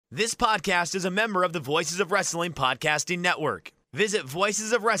This podcast is a member of the Voices of Wrestling Podcasting Network. Visit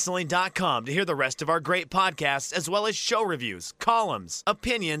voicesofwrestling.com to hear the rest of our great podcasts, as well as show reviews, columns,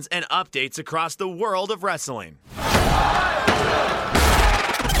 opinions, and updates across the world of wrestling.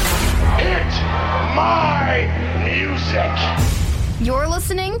 It's my music. You're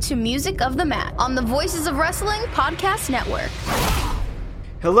listening to Music of the Mat on the Voices of Wrestling Podcast Network.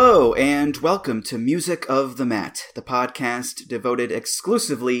 Hello, and welcome to Music of the Mat, the podcast devoted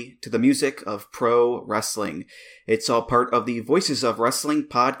exclusively to the music of pro wrestling. It's all part of the Voices of Wrestling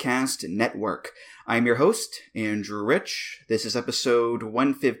Podcast Network. I'm your host, Andrew Rich. This is episode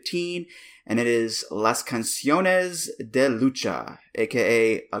 115, and it is Las Canciones de Lucha,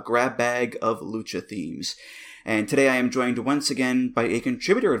 aka a grab bag of lucha themes. And today I am joined once again by a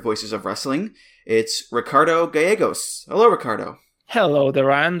contributor at Voices of Wrestling. It's Ricardo Gallegos. Hello, Ricardo. Hello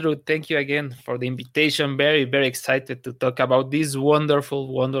there, Andrew. Thank you again for the invitation. Very, very excited to talk about these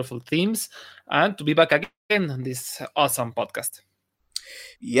wonderful, wonderful themes and to be back again on this awesome podcast.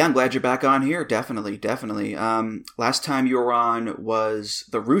 Yeah, I'm glad you're back on here. Definitely. Last time you were on was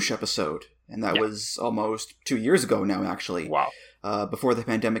the Roosh episode, and that was almost 2 years ago now, actually. Wow. Before the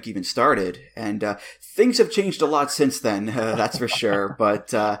pandemic even started. And things have changed a lot since then, that's for sure.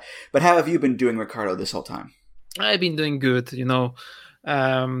 But how have you been doing, Ricardo, this whole time? I've been doing good,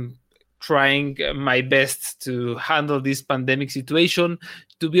 trying my best to handle this pandemic situation.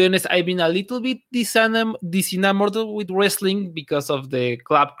 To be honest, I've been a little bit disenamored with wrestling because of the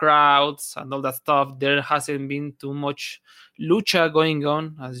club crowds and all that stuff. There hasn't been too much lucha going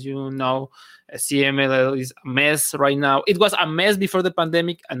on. As you know, CMLL is a mess right now. It was a mess before the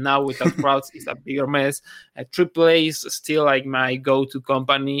pandemic, and now without crowds, it's a bigger mess. AAA is still like my go-to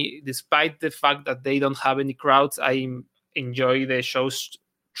company. Despite the fact that they don't have any crowds, I enjoy the shows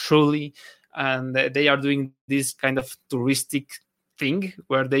truly, and they are doing this kind of touristic thing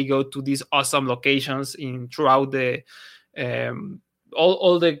where they go to these awesome locations throughout the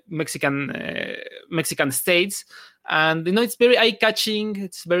all the Mexican states. And it's very eye-catching.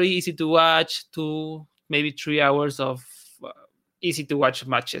 It's very easy to watch. 2, maybe 3 hours of easy to watch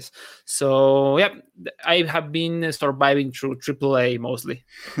matches. So yeah, I have been surviving through AAA mostly.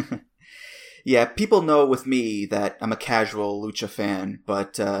 Yeah, people know with me that I'm a casual lucha fan,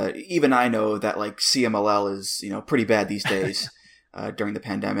 but even I know that like CMLL is pretty bad these days during the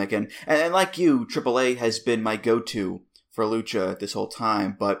pandemic, and like you, AAA has been my go-to for lucha this whole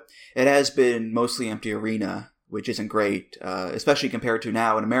time, but it has been mostly empty arena, which isn't great, especially compared to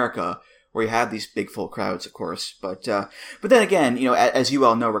now in America, where you have these big full crowds, of course. But then again, as you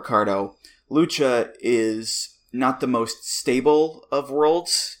all know, Ricardo, lucha is not the most stable of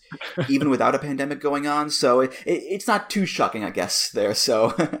worlds, even without a pandemic going on. So it's not too shocking, I guess, there.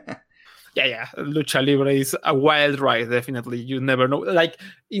 So Yeah. Lucha Libre is a wild ride, definitely. You never know. Like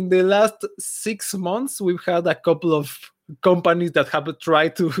in the last 6 months, we've had a couple of companies that have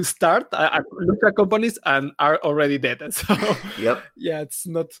tried to start lucha companies and are already dead. So yep. Yeah, it's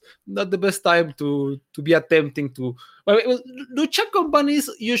not the best time to be attempting to. Well, lucha companies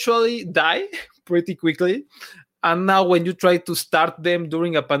usually die pretty quickly. And now when you try to start them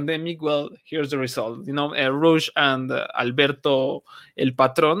during a pandemic, well, here's the result. Rush and Alberto El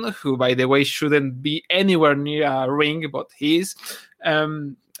Patron, who, by the way, shouldn't be anywhere near a ring, but he is.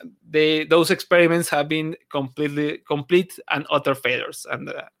 Those experiments have been complete and utter failures,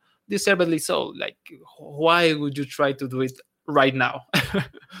 and deservedly so. Like, why would you try to do it right now?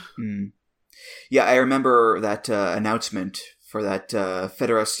 Yeah, I remember that announcement for that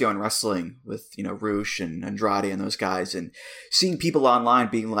Federación Wrestling with, Rush and Andrade and those guys, and seeing people online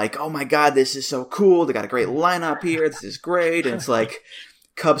being like, oh my God, this is so cool. They got a great lineup here. This is great. And it's like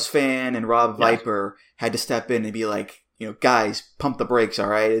Cubs fan and Rob Viper had to step in and be like, guys, pump the brakes, all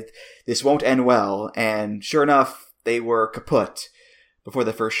right? This won't end well. And sure enough, they were kaput before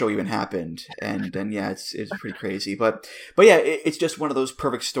the first show even happened. And yeah, it's pretty crazy. But yeah, it's just one of those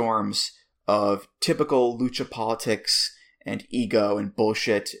perfect storms of typical lucha politics and ego and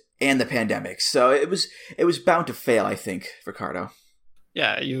bullshit and the pandemic. So it was bound to fail, I think, Ricardo.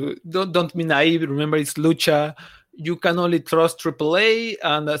 Yeah, you don't be naive. Remember, it's lucha. You can only trust AAA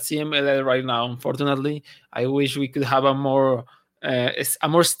and CMLL right now. Unfortunately, I wish we could have a more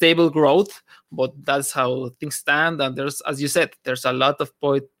stable growth, but that's how things stand. And there's, as you said, there's a lot of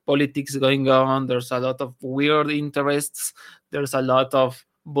politics going on. There's a lot of weird interests. There's a lot of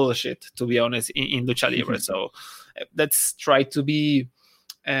bullshit, to be honest, in Lucha Libre. So let's try to be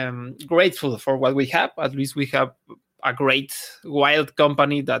grateful for what we have. At least we have a great wild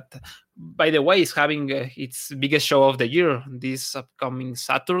company that, by the way, is having its biggest show of the year this upcoming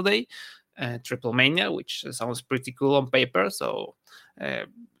Saturday, Triple Mania, which sounds pretty cool on paper. So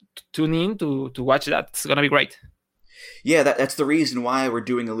tune in to watch that. It's gonna be great. Yeah, that's the reason why we're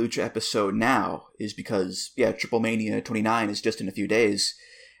doing a Lucha episode now, is because, Triple Mania 29 is just in a few days.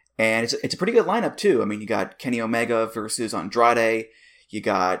 And it's a pretty good lineup, too. I mean, you got Kenny Omega versus Andrade. You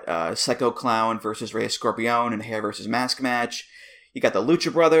got Psycho Clown versus Rey Escorpion in a hair versus mask match. You got the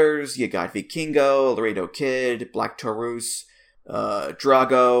Lucha Brothers. You got Vikingo, Laredo Kid, Black Taurus,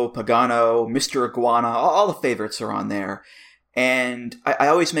 Drago, Pagano, Mr. Iguana. All the favorites are on there. And I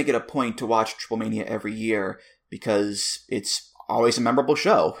always make it a point to watch Triple Mania every year, because it's always a memorable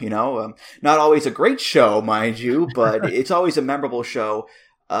show, not always a great show, mind you, but it's always a memorable show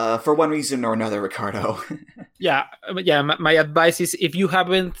for one reason or another, Ricardo. Yeah. My advice is, if you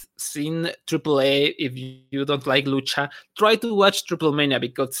haven't seen AAA, if you don't like Lucha, try to watch Triple Mania,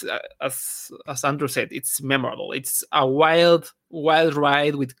 because as Andrew said, it's memorable. It's a wild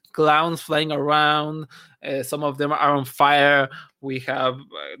ride with clowns flying around. Some of them are on fire. We have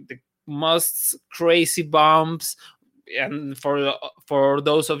the most crazy bumps. And for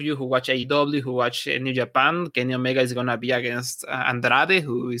those of you who watch AEW, who watch New Japan, Kenny Omega is going to be against Andrade,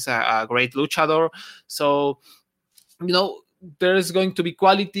 who is a great luchador. So, there's going to be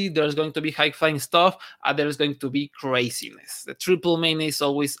quality, there's going to be high-flying stuff, and there's going to be craziness. The Triple Mania is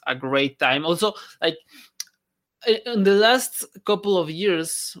always a great time. Also, like, in the last couple of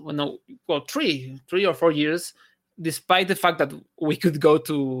years, 3 or 4 years, despite the fact that we could go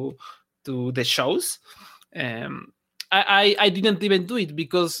to the shows, I didn't even do it,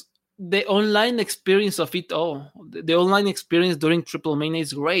 because the online experience of it all, the online experience during Triple Mania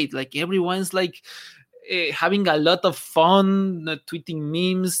is great. Like, everyone's like having a lot of fun, tweeting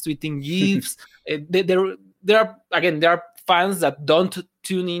memes, tweeting GIFs. There are fans that don't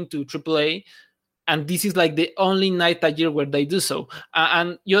tune into AAA, and this is like the only night a year where they do so.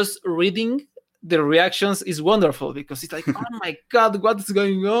 And just reading the reactions is wonderful, because it's like, oh my God, what's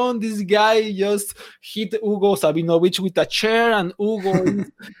going on? This guy just hit Hugo Sabinovich with a chair, and Hugo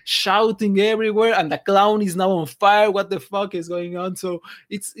is shouting everywhere, and the clown is now on fire. What the fuck is going on? So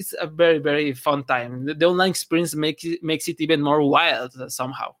it's a very, very fun time. The online experience makes it even more wild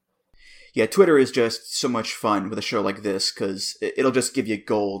somehow. Yeah, Twitter is just so much fun with a show like this, because it'll just give you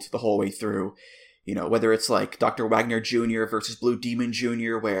gold the whole way through. Whether it's like Dr. Wagner Jr. versus Blue Demon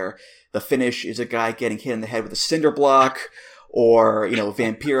Jr., where the finish is a guy getting hit in the head with a cinder block, or,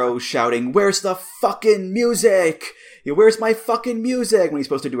 Vampiro shouting, "Where's the fucking music? Where's my fucking music?" when he's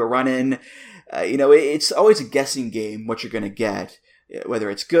supposed to do a run-in. It's always a guessing game what you're going to get, whether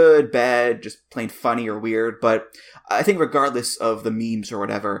it's good, bad, just plain funny or weird. But I think regardless of the memes or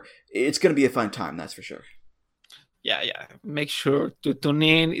whatever, it's going to be a fun time, that's for sure. Yeah. Make sure to tune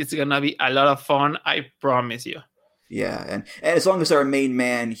in. It's going to be a lot of fun, I promise you. Yeah, and as long as our main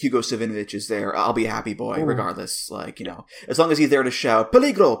man, Hugo Savinovich, is there, I'll be a happy boy, regardless. As long as he's there to shout,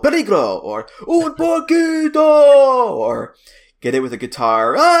 "Peligro, peligro," or "Un poquito," or get it with a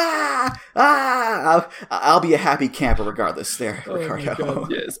guitar, I'll be a happy camper regardless there, Ricardo. My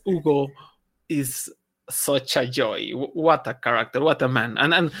God, yes, Hugo is such a joy. What a character, what a man.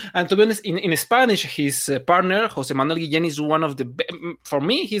 And to be honest, in Spanish, his partner Jose Manuel Guillén is one of for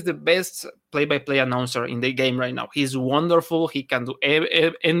me, he's the best play-by-play announcer in the game right now. He's wonderful. He can do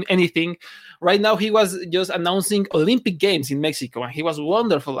anything. Right now, he was just announcing Olympic Games in Mexico, and he was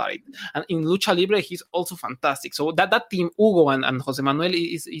wonderful at it. And in Lucha Libre, he's also fantastic. So that team, Hugo and Jose Manuel,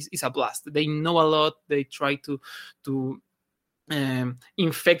 is a blast. They know a lot. They try to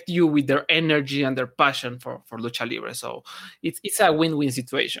infect you with their energy and their passion for Lucha Libre. So it's a win-win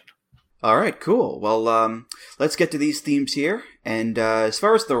situation. All right, cool. Well, let's get to these themes here. And as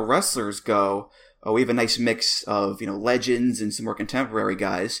far as the wrestlers go, we have a nice mix of legends and some more contemporary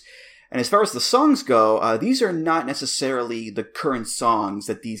guys. And as far as the songs go, these are not necessarily the current songs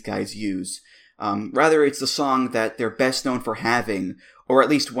that these guys use. Rather, it's the song that they're best known for having, or at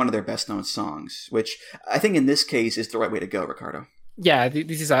least one of their best known songs, which I think in this case is the right way to go, Ricardo. Yeah,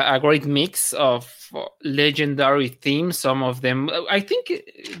 this is a great mix of legendary themes. Some of them, I think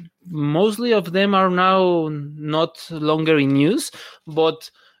mostly of them are now not longer in use, but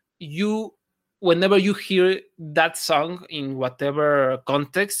whenever you hear that song in whatever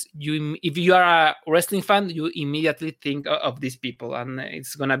context, if you are a wrestling fan, you immediately think of these people, and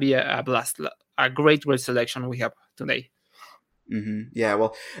it's going to be a blast, a great selection we have today. Mm-hmm. Yeah,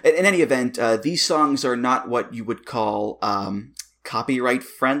 well, in any event, these songs are not what you would call copyright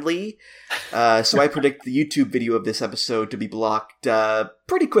friendly. So I predict the YouTube video of this episode to be blocked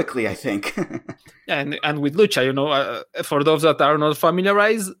pretty quickly, I think. And with Lucha, for those that are not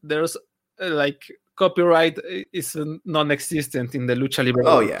familiarized, there's copyright is non-existent in the Lucha Libre.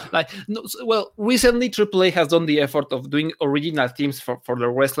 Oh yeah. Recently AAA has done the effort of doing original themes for the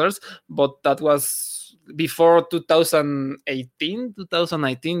wrestlers, but that was before 2019.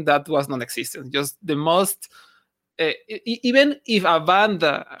 That was non-existent. Just the most. Even if a band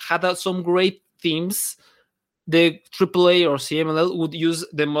had some great themes, the AAA or CMLL would use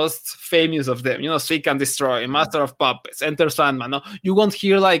the most famous of them. Seek and Destroy, Master of Puppets, Enter Sandman. No? You won't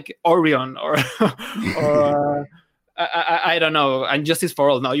hear like Orion or I don't know, And Justice for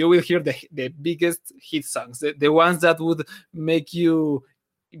All. No, you will hear the biggest hit songs, the ones that would make your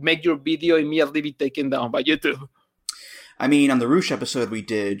video immediately be taken down by YouTube. I mean, on the Roosh episode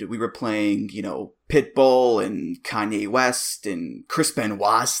we were playing, Pitbull and Kanye West and Chris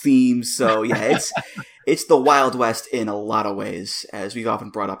Benoit's themes. So yeah, it's the Wild West in a lot of ways, as we've often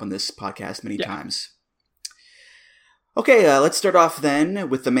brought up on this podcast many times. Okay, let's start off then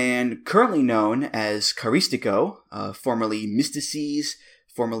with the man currently known as Caristico, formerly Mystices,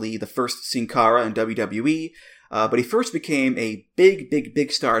 formerly the first Sin Cara in WWE, but he first became a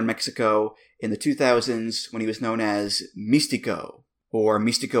big star in Mexico in the 2000s when he was known as Místico, or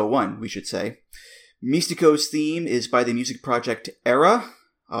Místico 1, we should say. Místico's theme is by the music project Era,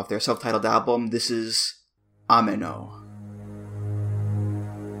 off their self-titled album. This is Ameno.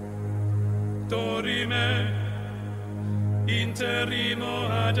 Dorime, interrimo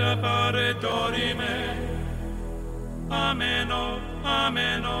ad appare dorime. Ameno,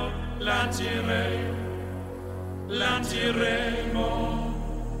 lanciremo.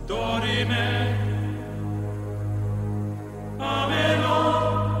 Dorime, ameno,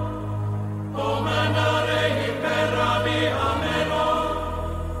 o mandare imperavi, ameno,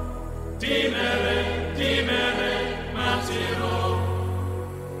 dimere,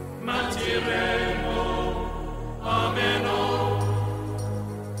 mantiremo, ameno.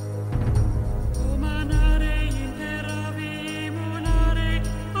 O mandare imperavi, monare,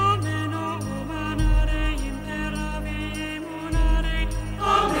 ameno, o mandare imperavi, monare,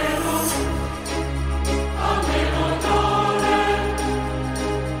 ameno,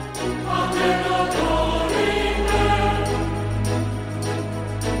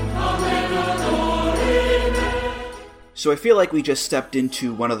 So I feel like we just stepped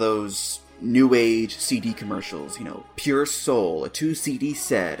into one of those new age CD commercials, Pure Soul, a 2-CD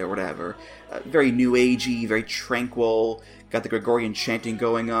set or whatever. Very new agey, very tranquil, got the Gregorian chanting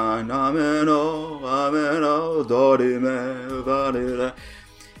going on. Ameno, ameno, dorime, vadira.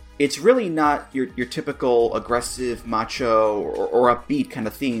 It's really not your typical aggressive, macho, or upbeat kind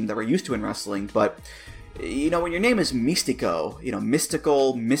of theme that we're used to in wrestling, but when your name is Místico,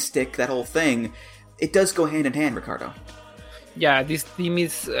 mystical, mystic, that whole thing, it does go hand in hand, Ricardo. Yeah, this theme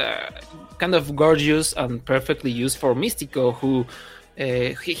is kind of gorgeous and perfectly used for Místico, who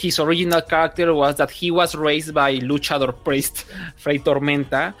his original character was that he was raised by luchador priest Fray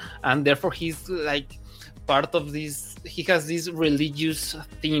Tormenta, and therefore he's like part of this. He has this religious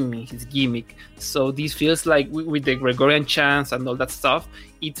theme in his gimmick. So this feels like with the Gregorian chants and all that stuff,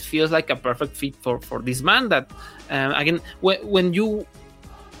 it feels like a perfect fit for this man. That again, when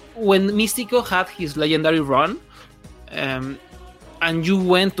Místico had his legendary run, and you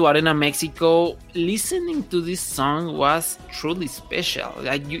went to Arena Mexico, listening to this song was truly special.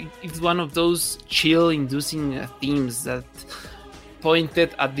 It's one of those chill-inducing themes that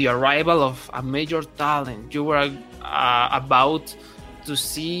pointed at the arrival of a major talent. You were about to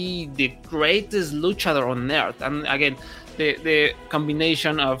see the greatest luchador on earth, and again, the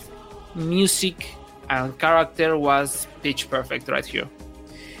combination of music and character was pitch perfect right here.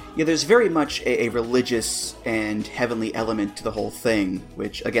 Yeah, there's very much a religious and heavenly element to the whole thing,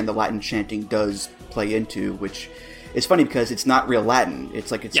 which, again, the Latin chanting does play into, which is funny because it's not real Latin.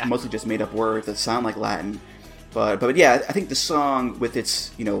 It's like it's mostly just made-up words that sound like Latin. But yeah, I think the song, with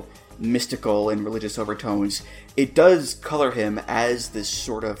its, mystical and religious overtones, it does color him as this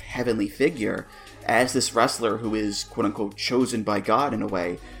sort of heavenly figure, as this wrestler who is, quote-unquote, chosen by God in a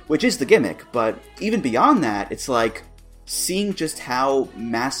way, which is the gimmick. But even beyond that, it's like seeing just how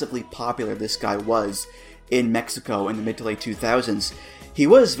massively popular this guy was in Mexico in the mid to late 2000s, he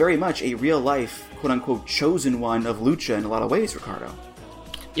was very much a real-life, quote-unquote, chosen one of lucha in a lot of ways, Ricardo.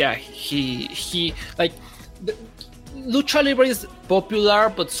 Yeah, he like... Lucha Libre is popular,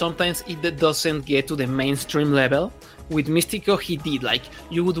 but sometimes it doesn't get to the mainstream level. With Místico, he did. Like,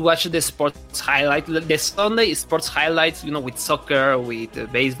 you would watch the sports highlight, the Sunday sports highlights, with soccer,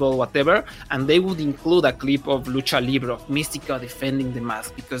 with baseball, whatever, and they would include a clip of Lucha Libre, of Místico defending the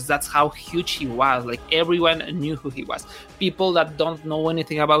mask, because that's how huge he was. Like, everyone knew who he was. People that don't know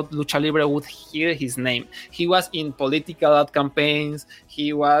anything about Lucha Libre would hear his name. He was in political ad campaigns.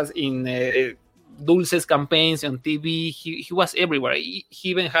 He was in Dulce's campaigns on TV. He was everywhere. He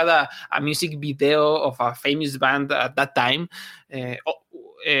even had a music video of a famous band at that time,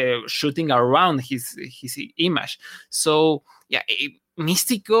 shooting around his image. So yeah,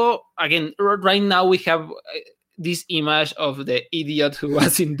 Mystico, again, right now we have this image of the idiot who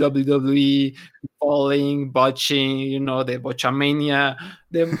was in WWE, falling, botching, the Botchamania,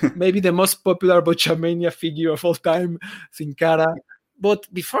 maybe the most popular Botchamania figure of all time, Sin Cara.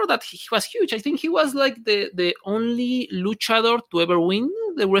 But before that, he was huge. I think he was like the only luchador to ever win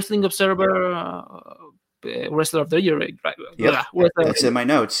the Wrestling Observer Wrestler of the Year, right? Yep. That's in my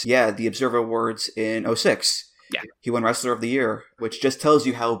notes. Yeah, the Observer Awards in 2006. Yeah. He won Wrestler of the Year, which just tells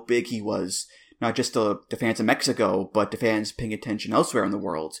you how big he was. Not just to fans in Mexico, but to fans paying attention elsewhere in the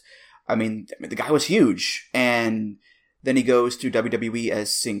world. I mean, the guy was huge. And then he goes to WWE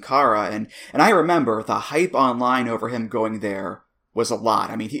as Sin Cara. And I remember the hype online over him going there was a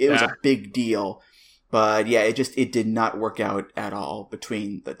lot. I mean, it was a big deal. But yeah, it did not work out at all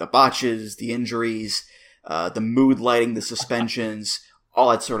between the botches, the injuries, the mood lighting, the suspensions,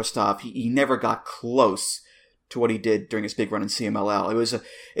 all that sort of stuff. He never got close to what he did during his big run in CMLL.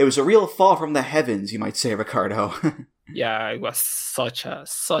 It was a real fall from the heavens, you might say, Ricardo. Yeah, it was such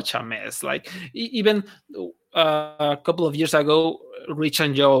a mess. Like even a couple of years ago, Rich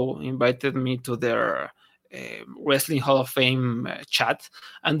and Joe invited me to their Wrestling Hall of Fame chat,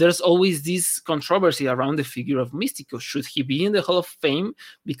 and there's always this controversy around the figure of Mystico. Should he be in the Hall of Fame?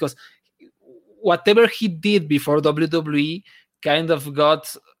 Because whatever he did before WWE kind of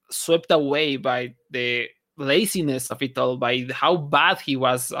got swept away by the laziness of it all, by how bad he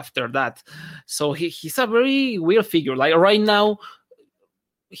was after that. So he's a very weird figure. Like right now,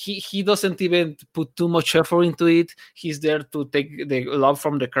 he doesn't even put too much effort into it. He's there to take the love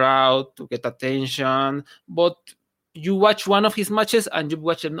from the crowd, to get attention. But you watch one of his matches and you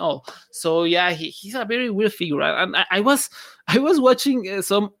watch them all. So yeah, he's a very weird figure. And I was watching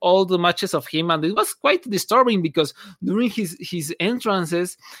some old matches of him, and it was quite disturbing because during his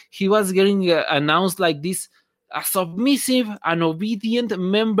entrances, he was getting announced like this: a submissive and obedient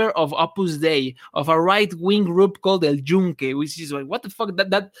member of Opus Dei, of a right-wing group called El Yunque, which is like, what the fuck?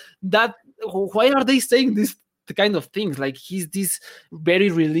 That why are they saying this kind of things? Like, he's this very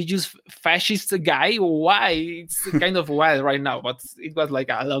religious fascist guy. Why? It's kind of wild right now, but it was like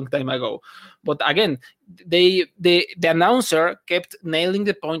a long time ago. But again, the announcer kept nailing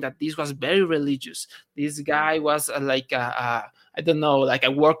the point that this was very religious. This guy was like I don't know, like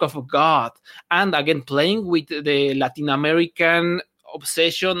a work of God. And again, playing with the Latin American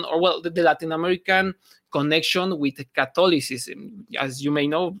obsession, or well, the Latin American connection with Catholicism. As you may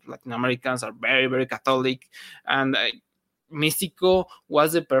know, Latin Americans are very, very Catholic, and Mystico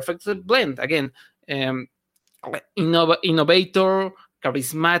was the perfect blend. Again, innovator,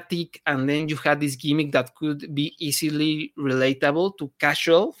 charismatic, and then you had this gimmick that could be easily relatable to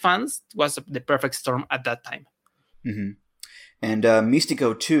casual fans. It was the perfect storm at that time. Mm-hmm. And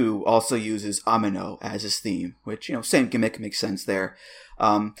Mystico 2 also uses Ameno as his theme, which, same gimmick, makes sense there.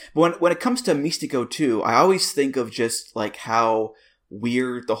 But when it comes to Mystico 2, I always think of just like how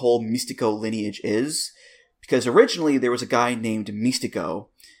weird the whole Mystico lineage is. Because originally there was a guy named Mystico.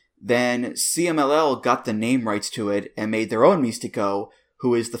 Then CMLL got the name rights to it and made their own Mystico,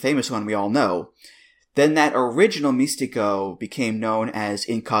 who is the famous one we all know. Then that original Mystico became known as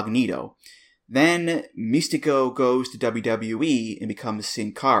Incognito. Then Mystico goes to WWE and becomes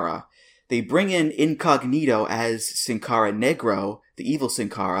Sin Cara. They bring in Incognito as Sin Cara Negro, the evil Sin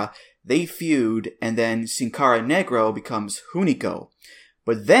Cara. They feud, and then Sin Cara Negro becomes Hunico.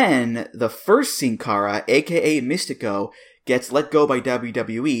 But then the first Sin Cara, aka Mystico, gets let go by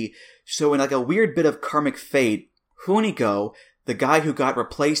WWE. So in like a weird bit of karmic fate, Hunico, the guy who got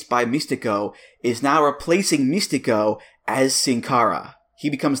replaced by Mystico, is now replacing Mystico as Sin Cara. He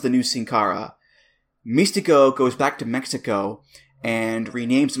becomes the new Sin Cara. Mystico goes back to Mexico and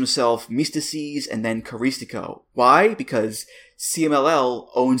renames himself Mystices and then Caristico. Why? Because CMLL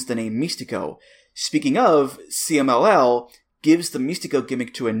owns the name Mystico. Speaking of, CMLL gives the Mystico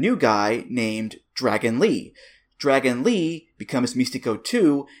gimmick to a new guy named Dragon Lee. Dragon Lee becomes Mystico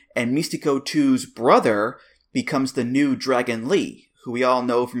 2, and Mystico 2's brother becomes the new Dragon Lee, who we all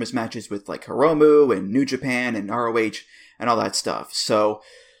know from his matches with like Hiromu and New Japan and ROH and all that stuff. So,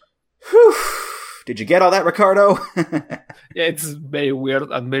 whew. Did you get all that, Ricardo? Yeah, it's very weird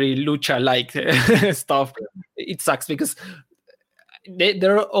and very lucha-like stuff. It sucks because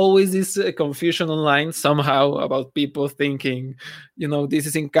there are always this confusion online somehow about people thinking, this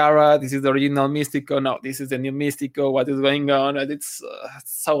is Sin Cara, this is the original Mystico, no, this is the new Mystico, what is going on? And it's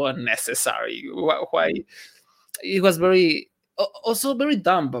so unnecessary. Why? It was very... also very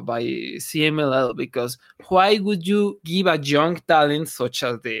dumb by CMLL, because why would you give a young talent such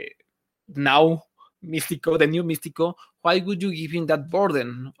as the now Mystico, the new Mystico, why would you give him that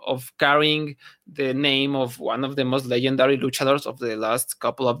burden of carrying the name of one of the most legendary luchadors of the last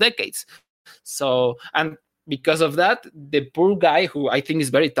couple of decades? So, and because of that, the poor guy, who I think is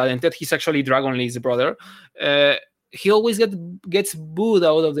very talented, he's actually Dragon Lee's brother, he always gets booed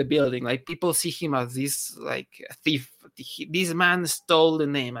out of the building. Like, people see him as this like thief. This man stole the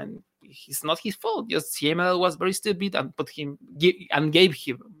name, and it's not his fault. Just CML was very stupid and gave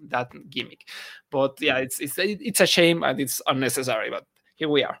him that gimmick. But yeah, it's a shame and it's unnecessary. But here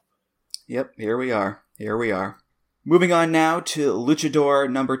we are. Yep, here we are. Moving on now to Luchador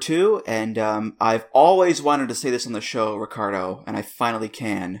number 2, and I've always wanted to say this on the show, Ricardo, and I finally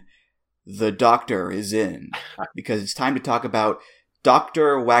can. The Doctor is in, because it's time to talk about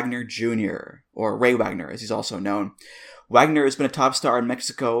Dr. Wagner Jr., or Ray Wagner, as he's also known. Wagner has been a top star in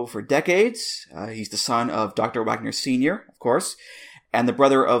Mexico for decades. He's the son of Dr. Wagner Sr., of course, and the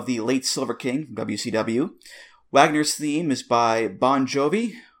brother of the late Silver King from WCW. Wagner's theme is by Bon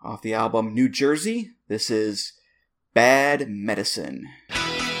Jovi, off the album New Jersey. This is Bad Medicine.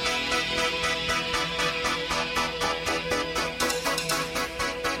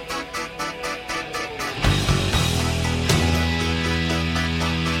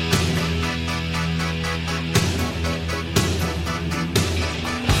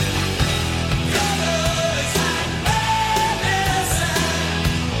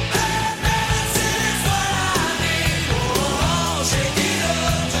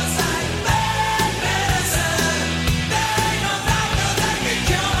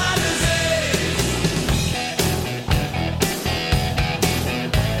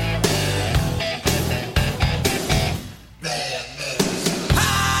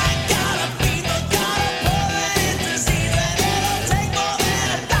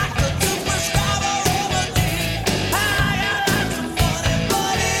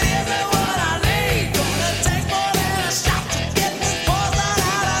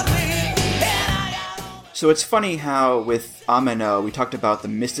 So it's funny how with Ameno, we talked about the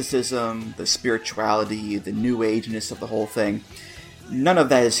mysticism, the spirituality, the new ageness of the whole thing. None of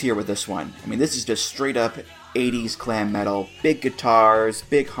that is here with this one. I mean, this is just straight up 80s glam metal. Big guitars,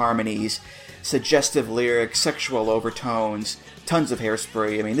 big harmonies, suggestive lyrics, sexual overtones, tons of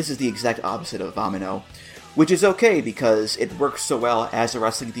hairspray. I mean, this is the exact opposite of Ameno, which is okay because it works so well as a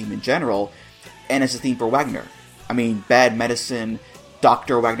wrestling theme in general and as a theme for Wagner. I mean, Bad Medicine,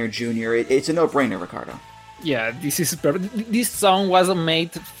 Dr. Wagner Jr., it's a no-brainer, Ricardo. Yeah, this is perfect. This song was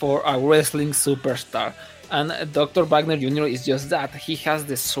made for a wrestling superstar, and Dr. Wagner Jr. is just that. He has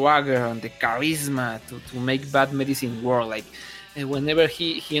the swagger and the charisma to make Bad Medicine work. Like, whenever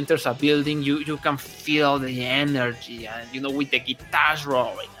he enters a building, you can feel the energy, and with the guitars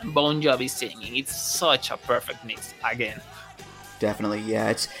rolling and Bon Jovi singing. It's such a perfect mix again. Definitely,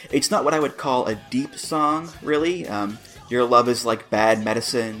 yeah. It's not what I would call a deep song, really. Your love is like bad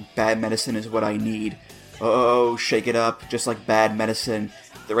medicine. Bad medicine is what I need. Oh, shake it up, just like Bad Medicine.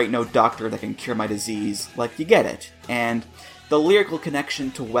 There ain't no doctor that can cure my disease. Like, you get it. And the lyrical connection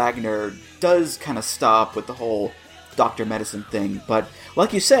to Wagner does kind of stop with the whole Dr. Medicine thing. But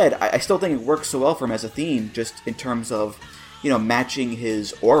like you said, I still think it works so well for him as a theme, just in terms of, matching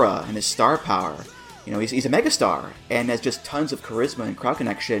his aura and his star power. He's a megastar and has just tons of charisma and crowd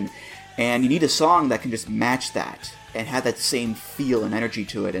connection. And you need a song that can just match that and have that same feel and energy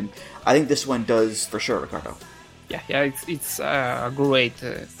to it. And I think this one does for sure, Ricardo. Yeah, it's a great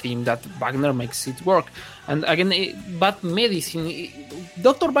theme that Wagner makes it work. And again, Bad Medicine,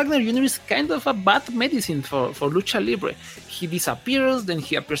 Dr. Wagner Jr. is kind of a bad medicine for Lucha Libre. He disappears, then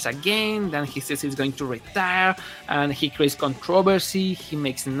he appears again, then he says he's going to retire, and he creates controversy, he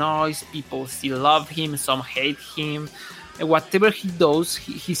makes noise, people still love him, some hate him. Whatever he does,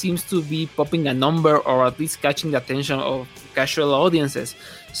 he seems to be popping a number or at least catching the attention of casual audiences.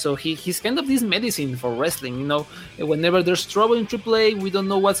 So he's kind of this medicine for wrestling. Whenever there's trouble in AAA, we don't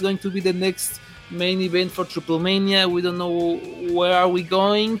know what's going to be the next main event for Triple Mania. We don't know where are we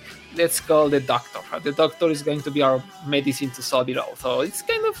going. Let's call the Doctor. The Doctor is going to be our medicine to solve it all. So it's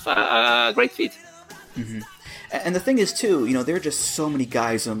kind of a great fit. Mm-hmm. And the thing is, too, there are just so many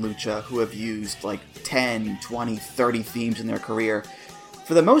guys on Lucha who have used like 10, 20, 30 themes in their career.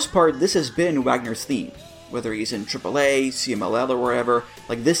 For the most part, this has been Wagner's theme. Whether he's in AAA, CMLL, or wherever,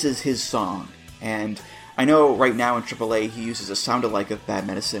 like, this is his song. And I know right now in AAA he uses a sound-alike of Bad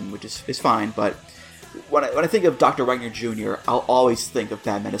Medicine, which is fine, but when I think of Dr. Wagner Jr., I'll always think of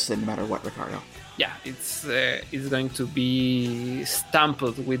Bad Medicine no matter what, Ricardo. yeah, it's going to be stamped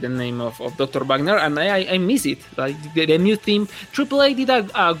with the name of Dr. Wagner, and I miss it. Like the new theme, AAA did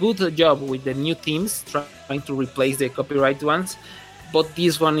a good job with the new themes, trying to replace the copyright ones, but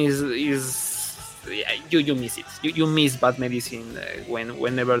this one is yeah, you miss it. You miss Bad Medicine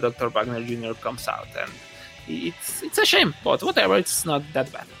whenever Dr. Wagner Jr. comes out, and it's a shame, but whatever, it's not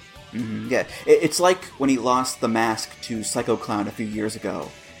that bad. Mm-hmm. Yeah, it's like when he lost the mask to Psycho Clown a few years ago,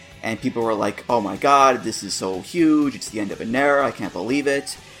 and people were like, oh my god, this is so huge, it's the end of an era, I can't believe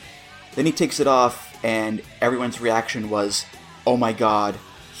it. Then he takes it off, and everyone's reaction was, oh my god,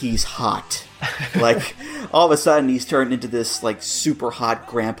 he's hot. Like, all of a sudden, he's turned into this, like, super hot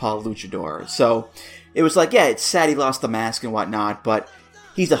grandpa luchador. So, it was like, yeah, it's sad he lost the mask and whatnot, but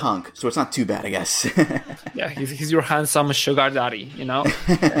he's a hunk, so it's not too bad, I guess. Yeah, he's your handsome sugar daddy, you know?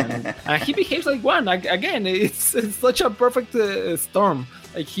 And he behaves like one. Again, it's such a perfect storm.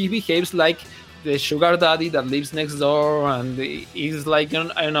 Like, he behaves like the sugar daddy that lives next door, and he's like,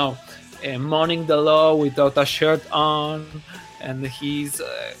 I don't know, mourning the law without a shirt on, and he's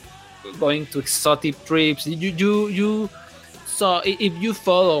going to exotic trips. So if you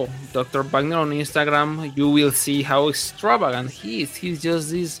follow Dr. Wagner on Instagram, you will see how extravagant he is. He's just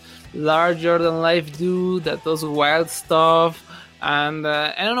this larger-than-life dude that does wild stuff, and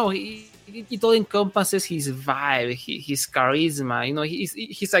I don't know, it all encompasses his vibe, his charisma. You know,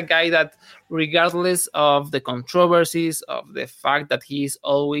 he's a guy that, regardless of the controversies, of the fact that he's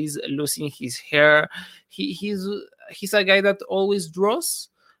always losing his hair, he's a guy that always draws,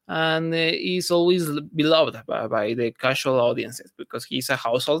 and is always beloved by the casual audiences because he's a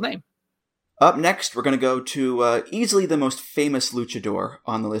household name. Up next, we're going to go to easily the most famous luchador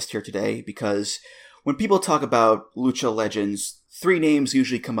on the list here today, because when people talk about lucha legends, 3 names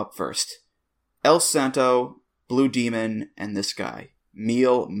usually come up first. El Santo, Blue Demon, and this guy,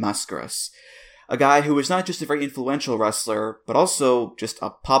 Mil Mascaras. A guy who is not just a very influential wrestler, but also just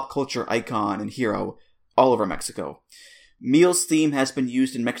a pop culture icon and hero all over Mexico. Mil's theme has been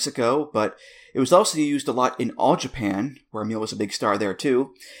used in Mexico, but it was also used a lot in All Japan, where Mil was a big star there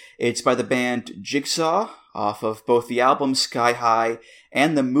too. It's by the band Jigsaw, off of both the album Sky High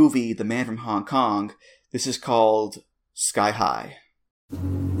and the movie The Man from Hong Kong. This is called Sky High.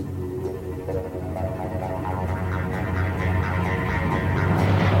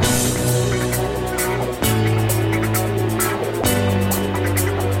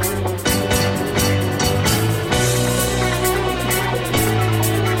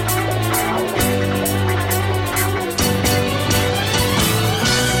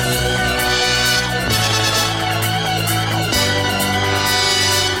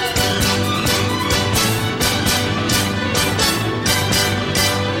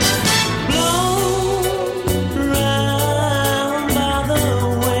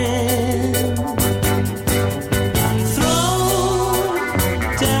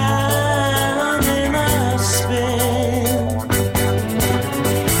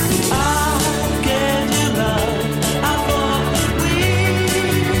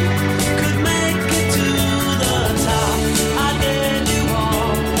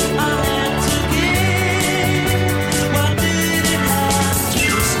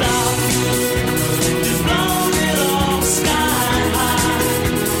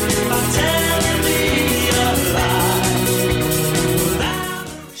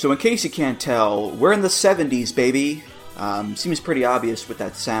 So in case you can't tell, we're in the 70s, baby. Seems pretty obvious with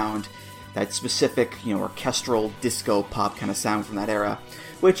that sound, that specific, orchestral disco pop kind of sound from that era.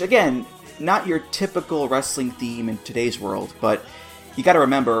 Which, again, not your typical wrestling theme in today's world, but you gotta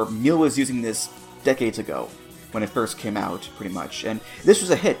remember, Mil was using this decades ago, when it first came out, pretty much. And this was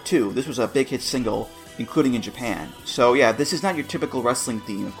a hit, too. This was a big hit single, including in Japan. So yeah, this is not your typical wrestling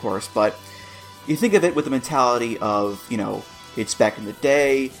theme, of course, but you think of it with the mentality of, it's back in the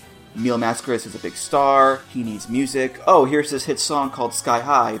day, Mil Mascaras is a big star, he needs music, oh, here's this hit song called Sky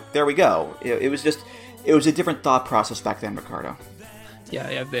High, there we go. It was a different thought process back then, Ricardo.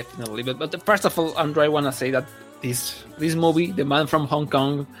 Yeah, definitely. But first of all, Andrew, I want to say that this movie, The Man from Hong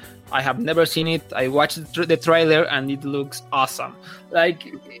Kong, I have never seen it. I watched the trailer and it looks awesome. Like,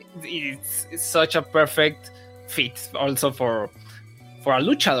 it's such a perfect fit also for a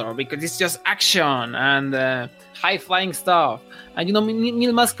luchador, because it's just action and high-flying stuff. And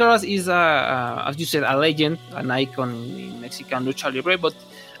Mil Mascaras is, as you said, a legend, an icon in Mexican lucha libre, but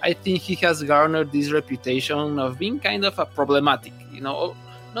I think he has garnered this reputation of being kind of a problematic, not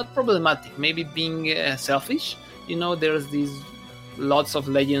problematic, maybe being selfish. There's these lots of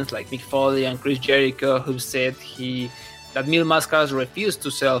legends like Mick Foley and Chris Jericho who said that Mil Mascaras refused to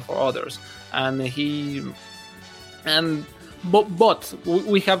sell for others, and But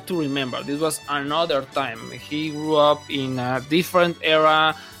we have to remember this was another time. He grew up in a different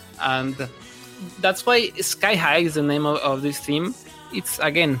era, and that's why Sky High is the name of this theme. It's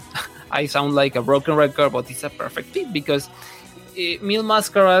again, I sound like a broken record, but it's a perfect fit because Mil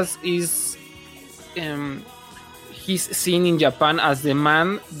Mascaras is he's seen in Japan as the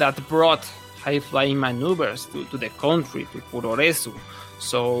man that brought high flying maneuvers to the country, to Puroresu.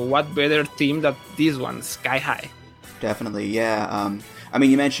 So what better theme than this one, Sky High? Definitely, yeah. I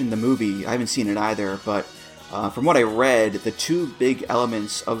mean, you mentioned the movie. I haven't seen it either, but from what I read, the two big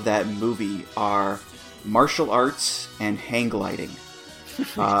elements of that movie are martial arts and hang gliding.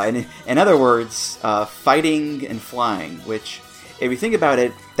 And in other words, fighting and flying, which, if you think about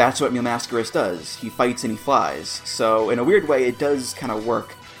it, that's what Mil Mascaras does. He fights and he flies. So, in a weird way, it does kind of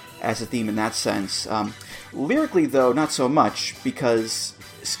work as a theme in that sense. Lyrically, though, not so much, because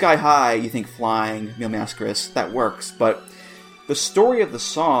Sky High, you think flying, Mil Mascaras, that works, but the story of the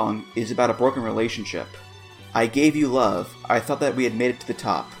song is about a broken relationship. I gave you love. I thought that we had made it to the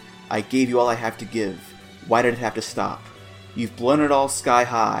top. I gave you all I have to give. Why did it have to stop? You've blown it all sky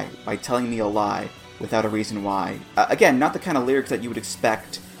high by telling me a lie without a reason why. Again, not the kind of lyrics that you would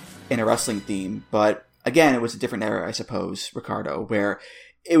expect in a wrestling theme, but again, it was a different era, I suppose, Ricardo, where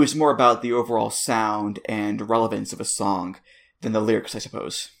it was more about the overall sound and relevance of a song than the lyrics, I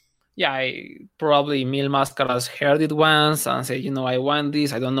suppose. Yeah, probably Mil Mascaras heard it once and said, I want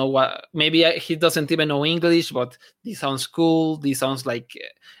this. I don't know what. Maybe he doesn't even know English, but this sounds cool. This sounds like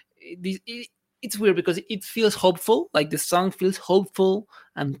it's weird because it feels hopeful. Like the song feels hopeful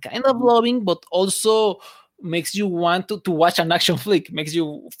and kind of loving, but also makes you want to watch an action flick. Makes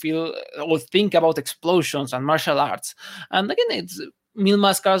you feel or think about explosions and martial arts. And again, Mil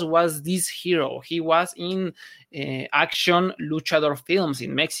Mascaras was this hero. He was in action luchador films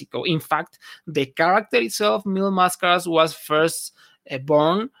in Mexico. In fact, the character itself, Mil Mascaras, was first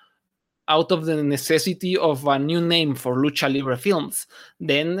born out of the necessity of a new name for lucha libre films.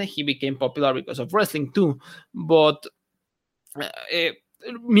 Then he became popular because of wrestling too. But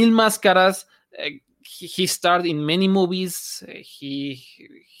Mil Mascaras, he starred in many movies.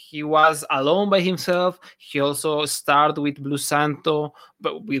 He was alone by himself. He also starred with Blue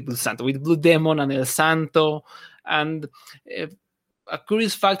Demon and El Santo. And a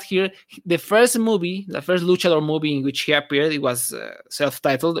curious fact here, the first luchador movie in which he appeared, it was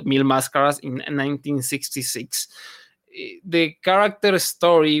self-titled Mil Mascaras in 1966. The character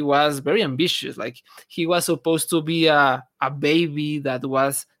story was very ambitious. Like, he was supposed to be a baby that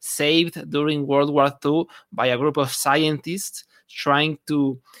was saved during World War II by a group of scientists trying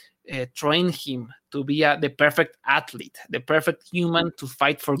to train him to be the perfect athlete, the perfect human to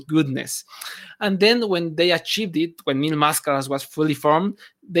fight for goodness. And then when they achieved it, when Mil Mascaras was fully formed,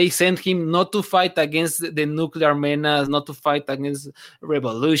 they sent him not to fight against the nuclear menace, not to fight against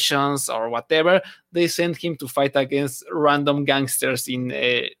revolutions or whatever. They sent him to fight against random gangsters in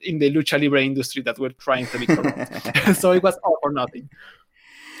the lucha libre industry that were trying to be corrupt. So it was all or nothing.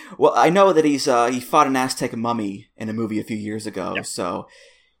 Well, I know that he fought an Aztec mummy in a movie a few years ago, yep. So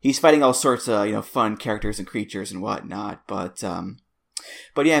he's fighting all sorts of, fun characters and creatures and whatnot. But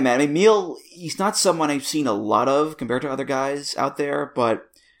yeah, man, I mean, Mil, he's not someone I've seen a lot of compared to other guys out there, but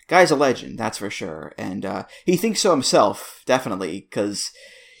guy's a legend, that's for sure. And he thinks so himself, definitely, because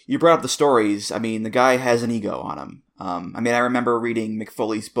you brought up the stories. I mean, the guy has an ego on him. I remember reading Mick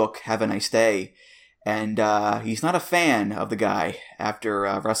Foley's book, Have a Nice Day, and he's not a fan of the guy after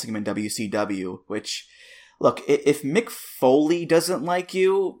wrestling him in WCW, which... Look, if Mick Foley doesn't like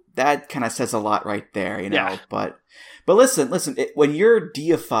you, that kind of says a lot right there, Yeah. But listen, when you're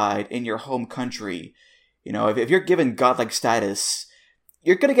deified in your home country, if you're given godlike status,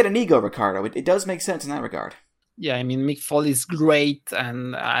 you're going to get an ego, Ricardo. It does make sense in that regard. Yeah, I mean, Mick Foley is great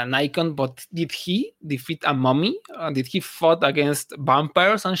and an icon, but did he defeat a mummy? Did he fought against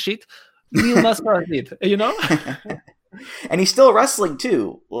vampires and shit? Mil Mascaras did, And he's still wrestling,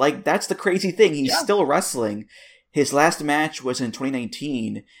 too. Like, that's the crazy thing. He's still wrestling. His last match was in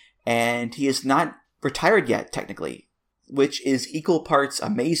 2019, and he is not retired yet, technically, which is equal parts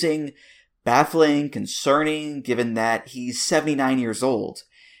amazing, baffling, concerning, given that he's 79 years old.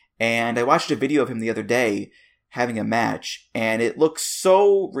 And I watched a video of him the other day having a match, and it looks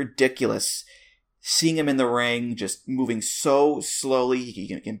so ridiculous seeing him in the ring, just moving so slowly. He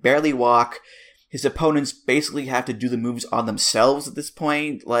can barely walk. His opponents basically have to do the moves on themselves at this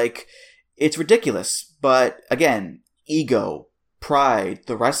point. Like, it's ridiculous. But again, ego, pride,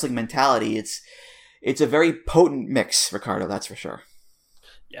 the wrestling mentality, it's a very potent mix, Ricardo, that's for sure.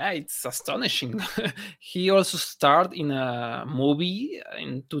 Yeah, it's astonishing. He also starred in a movie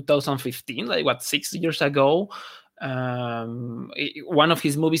in 2015, 6 years ago. One of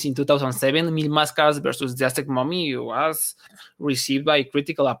his movies in 2007, Mil Máscaras versus the Aztec Mummy, was received by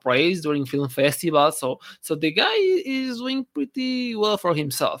critical appraise during film festivals. So the guy is doing pretty well for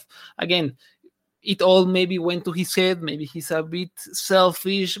himself. Again, it all maybe went to his head. Maybe he's a bit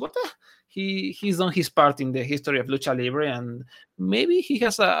selfish, but he's done his part in the history of lucha libre, and maybe he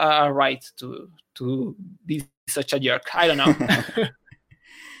has a right to be such a jerk. I don't know.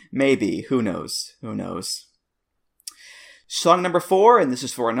 Maybe. Who knows? Who knows? Song number 4, and this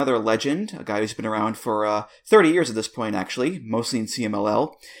is for another legend, a guy who's been around for 30 years at this point, actually, mostly in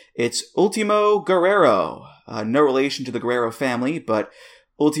CMLL. It's Ultimo Guerrero. No relation to the Guerrero family, but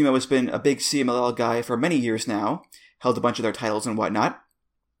Ultimo has been a big CMLL guy for many years now, held a bunch of their titles and whatnot.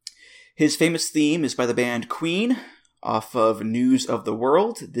 His famous theme is by the band Queen, off of News of the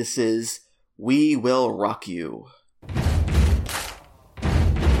World. This is We Will Rock You.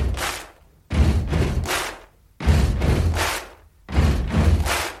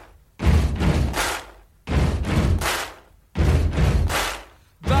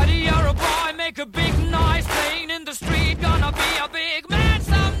 Buddy, you're a boy, make a big noise, playing in the street, gonna be a big man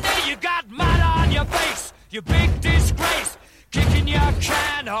someday. You got mud on your face, you big disgrace, kicking your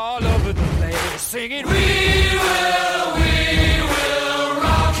can all over the place, singing, we will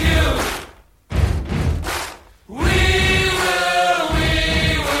rock you. We will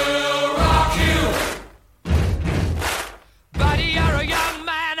rock you. Buddy, you're a young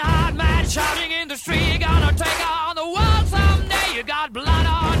man, hard man, shouting in the street, gonna take on the world someday. You got blood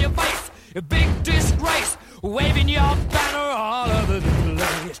on your face, a big disgrace, waving your banner all over the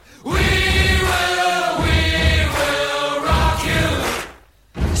place. We will rock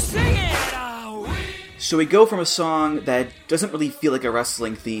you. Sing it out. So we go from a song that doesn't really feel like a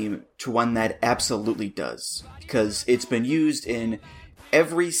wrestling theme to one that absolutely does, because it's been used in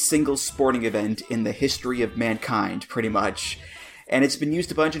every single sporting event in the history of mankind, pretty much. And it's been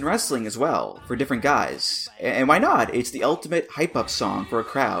used a bunch in wrestling as well, for different guys. And why not? It's the ultimate hype-up song for a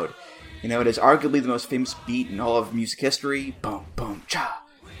crowd. You know, it is arguably the most famous beat in all of music history. Boom, boom, cha.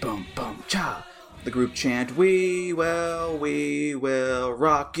 Boom, boom, cha. The group chant, we will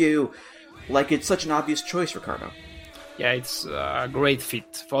rock you. Like it's such an obvious choice, Ricardo. Yeah, it's a great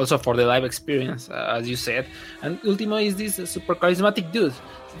fit, also for the live experience, as you said. And Ultimo is this super charismatic dude.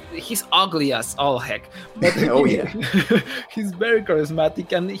 He's ugly as all heck, but Oh, yeah. he's very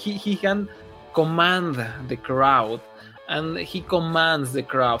charismatic, and he can command the crowd, and he commands the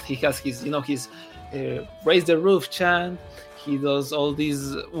crowd. He has his raise the roof chant. He does all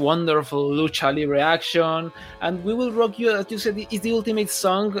these wonderful lucha libre action, and We Will Rock You, as you said, is the ultimate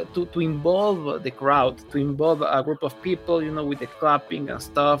song to involve the crowd, to involve a group of people, with the clapping and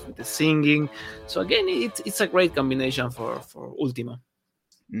stuff, with the singing. So again, it's a great combination for Ultimo.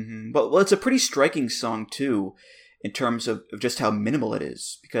 Mm-hmm. Well, it's a pretty striking song, too, in terms of just how minimal it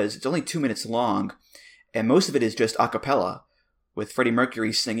is, because it's only 2 minutes long, and most of it is just a cappella, with Freddie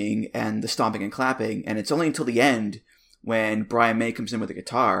Mercury singing and the stomping and clapping, and it's only until the end, when Brian May comes in with a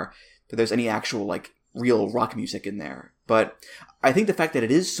guitar, that there's any actual, real rock music in there. But I think the fact that it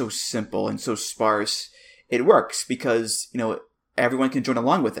is so simple and so sparse, it works, because, everyone can join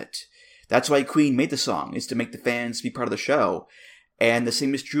along with it. That's why Queen made the song, is to make the fans be part of the show. And the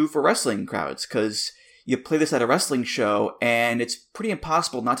same is true for wrestling crowds, because you play this at a wrestling show, and it's pretty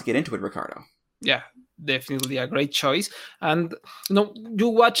impossible not to get into it, Ricardo. Yeah, definitely a great choice. And you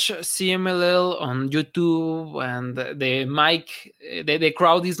watch CMLL on YouTube, and the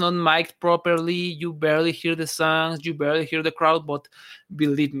crowd is not mic'd properly. You barely hear the songs, you barely hear the crowd. But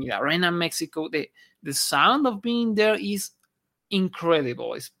believe me, Arena Mexico, the sound of being there is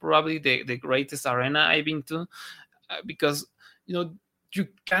incredible. It's probably the greatest arena I've been to, because you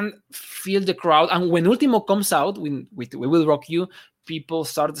can feel the crowd. And when Ultimo comes out with We Will Rock You, people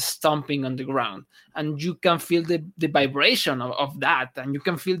start stomping on the ground, and you can feel the vibration of that, and you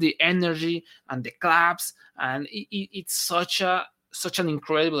can feel the energy and the claps, and it's such an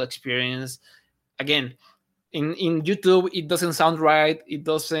incredible experience. Again, in YouTube, it doesn't sound right, it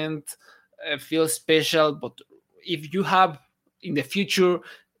doesn't feel special, but if you have in the future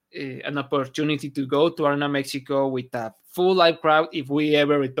an opportunity to go to Arena Mexico with a full live crowd, if we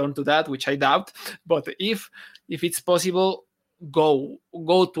ever return to that, which I doubt, but if it's possible, go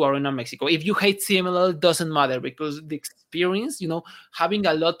to Arena Mexico. If you hate CMLL, it doesn't matter, because the experience, having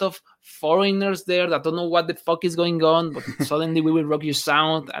a lot of foreigners there that don't know what the fuck is going on, but suddenly We Will Rock You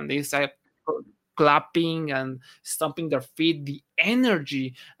sound, and they start clapping and stomping their feet, the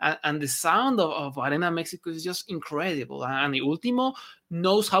energy and the sound of Arena Mexico is just incredible. And Ultimo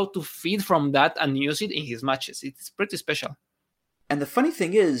knows how to feed from that and use it in his matches. It's pretty special. And the funny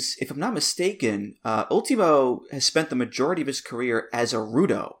thing is, if I'm not mistaken, Ultimo has spent the majority of his career as a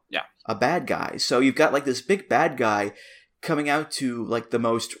Rudo. Yeah. A bad guy. So you've got like this big bad guy coming out to like the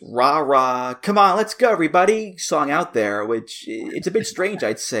most rah-rah, come on, let's go everybody song out there, which it's a bit strange,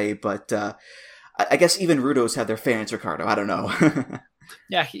 I'd say, but I guess even Rudos have their fans, Ricardo. I don't know.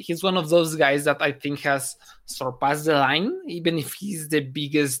 Yeah, he's one of those guys that I think has surpassed the line. Even if he's the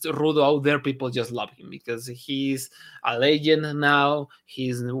biggest Rudo out there, people just love him because he's a legend now.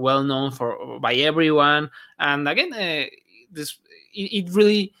 He's well known by everyone. And again, it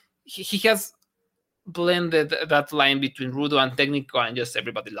really he has blended that line between Rudo and Técnico, and just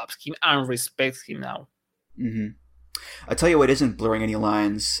everybody loves him and respects him now. Mm-hmm. I tell you what isn't blurring any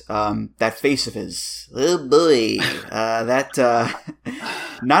lines. That face of his. Oh boy.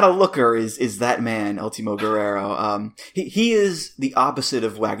 Not a looker is that man, Ultimo Guerrero. He is the opposite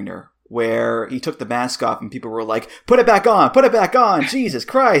of Wagner, where he took the mask off and people were like, put it back on, Jesus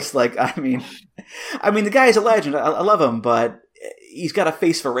Christ. Like, I mean, the guy is a legend. I love him, but he's got a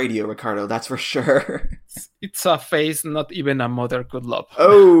face for radio, Ricardo, that's for sure. It's a face not even a mother could love.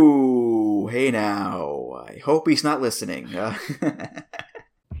 Oh, hey now. I hope he's not listening.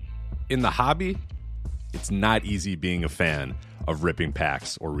 In the hobby, it's not easy being a fan of ripping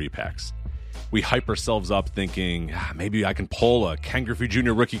packs or repacks. We hype ourselves up thinking, maybe I can pull a Ken Griffey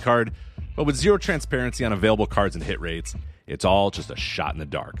Jr. rookie card, but with zero transparency on available cards and hit rates, it's all just a shot in the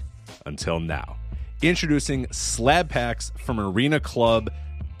dark. Until now. Introducing slab packs from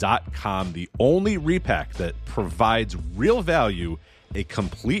arenaclub.com, the only repack that provides real value, a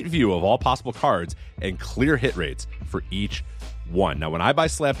complete view of all possible cards, and clear hit rates for each one. Now, when I buy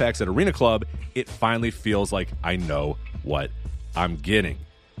slab packs at Arena Club, it finally feels like I know what I'm getting.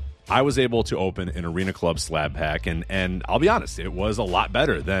 I was able to open an Arena Club slab pack, and I'll be honest, it was a lot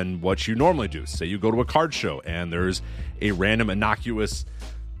better than what you normally do. Say you go to a card show, and there's a random innocuous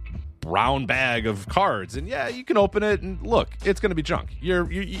brown bag of cards, and yeah, you can open it and look, it's going to be junk.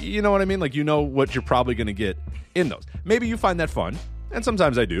 You know what I mean? Like, you know what you're probably going to get in those. Maybe you find that fun, and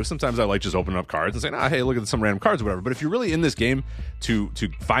sometimes I do. Sometimes I like just opening up cards and saying, hey, look at some random cards or whatever. But if you're really in this game to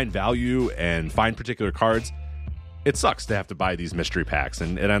find value and find particular cards, it sucks to have to buy these mystery packs,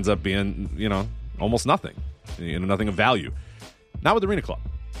 and it ends up being, almost nothing. Nothing of value. Not with Arena Club.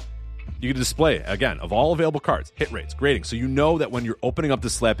 You get a display, again, of all available cards, hit rates, grading. So you know that when you're opening up the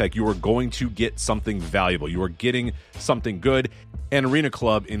slab pack, you are going to get something valuable. You are getting something good. And Arena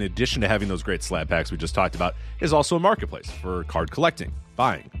Club, in addition to having those great slab packs we just talked about, is also a marketplace for card collecting,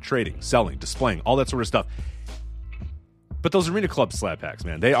 buying, trading, selling, displaying, all that sort of stuff. But those Arena Club slab packs,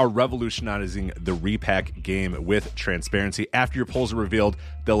 man, they are revolutionizing the repack game with transparency. After your pulls are revealed,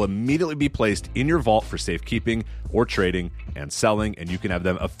 they'll immediately be placed in your vault for safekeeping or trading and selling, and you can have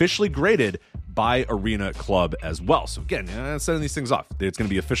them officially graded by Arena Club as well. So again, sending these things off, it's going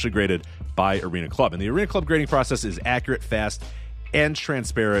to be officially graded by Arena Club. And the Arena Club grading process is accurate, fast, and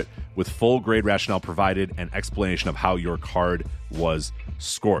transparent, with full grade rationale provided and explanation of how your card was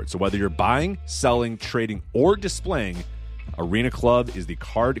scored. So whether you're buying, selling, trading, or displaying, Arena Club is the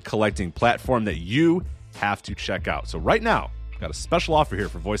card collecting platform that you have to check out. So right now, I've got a special offer here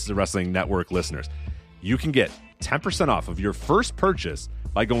for Voices of Wrestling Network listeners. You can get 10% off of your first purchase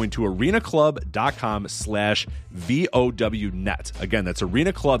by going to arenaclub.com/VOWnet. Again, that's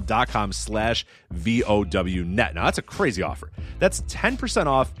arenaclub.com/VOWnet. Now, that's a crazy offer. That's 10%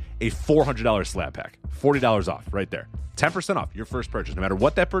 off a $400 slab pack. $40 off right there. 10% off your first purchase. No matter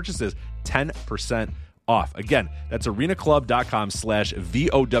what that purchase is, 10% off. Again, that's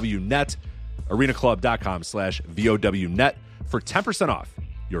arenaclub.com/VOWnet. arenaclub.com/VOWnet for 10% off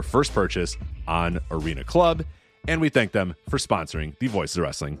your first purchase on Arena Club. And we thank them for sponsoring the Voices of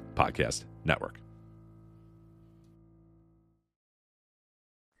Wrestling Podcast Network.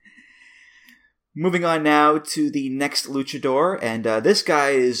 Moving on now to the next luchador, and this guy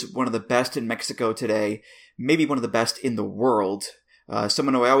is one of the best in Mexico today, maybe one of the best in the world.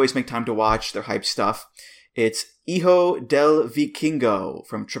 Someone who I always make time to watch their hype stuff. It's Hijo del Vikingo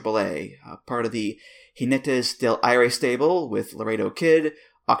from AAA, part of the Jinetes del Aire stable with Laredo Kid,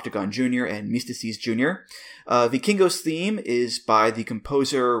 Octagon Jr., and Mystices Jr. Vikingo's theme is by the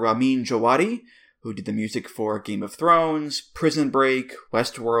composer Ramin Djawadi, who did the music for Game of Thrones, Prison Break,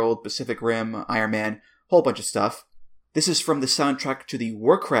 Westworld, Pacific Rim, Iron Man, whole bunch of stuff. This is from the soundtrack to the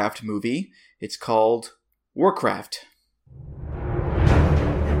Warcraft movie. It's called Warcraft.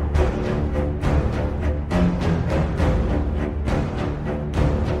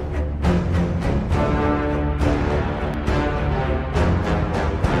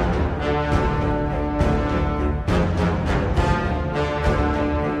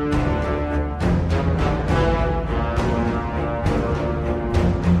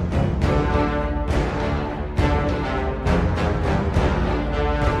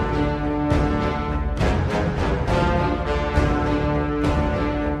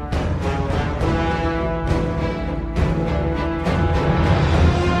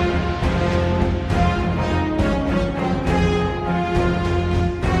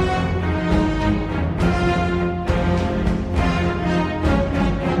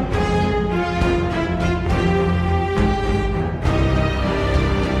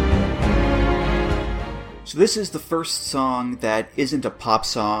 this is the first song that isn't a pop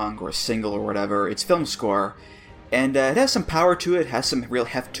song or a single or whatever. It's film score. And it has some power to it, has some real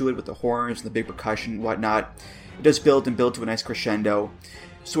heft to it with the horns and the big percussion and whatnot. It does build to a nice crescendo.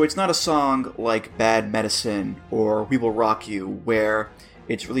 So it's not a song like Bad Medicine or We Will Rock You, where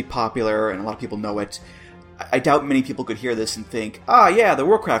it's really popular and a lot of people know it. I doubt many people could hear this and think, yeah, the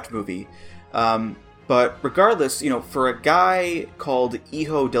Warcraft movie. But regardless, for a guy called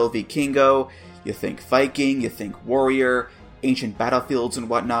Hijo del Vikingo, you think Viking, you think warrior, ancient battlefields and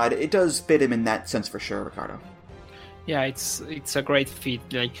whatnot. It does fit him in that sense for sure, Ricardo. Yeah, it's a great fit.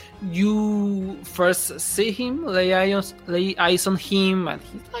 Like, you first see him, lay eyes on him, and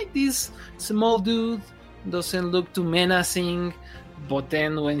he's like this small dude, doesn't look too menacing. But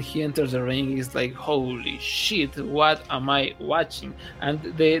then when he enters the ring, it's like, holy shit, what am I watching? And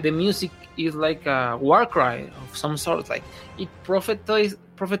the music is like a war cry of some sort. Like, it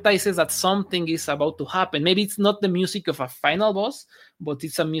prophetizes that something is about to happen. Maybe it's not the music of a final boss, but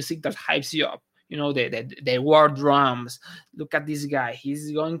it's a music that hypes you up. The war drums. Look at this guy.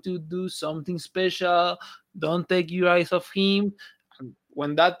 He's going to do something special. Don't take your eyes off him. And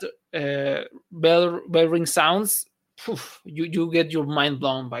when that bell ring sounds, you get your mind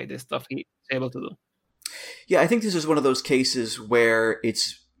blown by the stuff he's able to do. Yeah, I think this is one of those cases where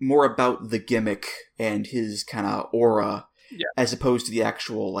it's more about the gimmick and his kind of aura as opposed to the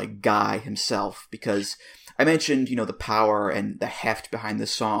actual guy himself, because I mentioned, the power and the heft behind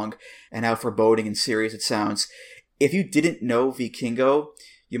this song and how foreboding and serious it sounds. If you didn't know Vikingo,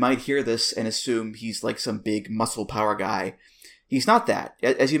 you might hear this and assume he's like some big muscle power guy. He's not that.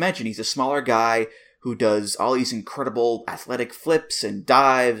 As you mentioned, he's a smaller guy who does all these incredible athletic flips and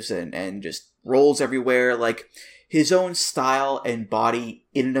dives and just rolls everywhere. Like, his own style and body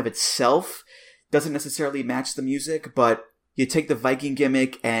in and of itself doesn't necessarily match the music, but you take the Viking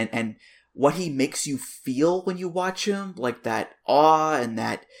gimmick and what he makes you feel when you watch him, like that awe and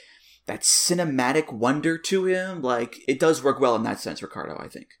that cinematic wonder to him, like, it does work well in that sense, Ricardo, I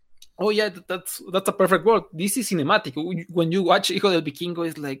think. Oh yeah, that's a perfect word. This is cinematic. When you watch Hijo del Vikingo,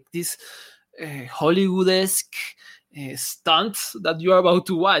 it's like this Hollywood-esque stunt that you are about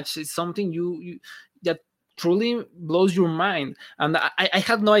to watch. It's something you that truly blows your mind. And I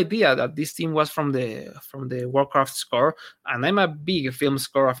had no idea that this theme was from the Warcraft score. And I'm a big film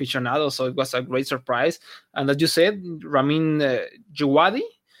score aficionado, so it was a great surprise. And as you said, Ramin Djawadi,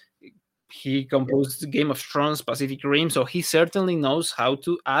 he composed Game of Thrones, Pacific Rim, so he certainly knows how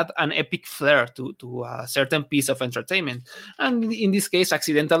to add an epic flair to a certain piece of entertainment. And in this case,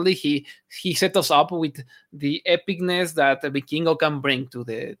 accidentally, he set us up with the epicness that Vikingo can bring to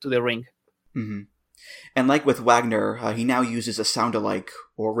the ring. Mm-hmm. And like with Wagner, he now uses a sound-alike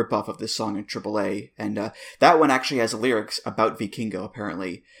or ripoff of this song in AAA, and that one actually has lyrics about Vikingo,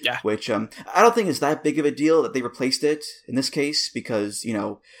 apparently. Yeah. Which I don't think is that big of a deal that they replaced it in this case, because,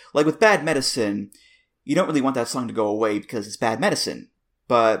 like with Bad Medicine, you don't really want that song to go away because it's Bad Medicine.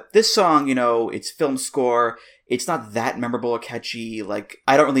 But this song, it's film score, it's not that memorable or catchy, like,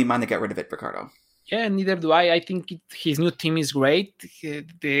 I don't really mind to get rid of it, Ricardo. Yeah, neither do I. I think his new theme is great.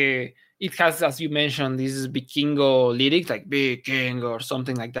 It has, as you mentioned, this Vikingo lyrics, like Viking or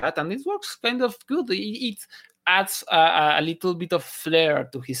something like that, and it works kind of good. It adds a little bit of flair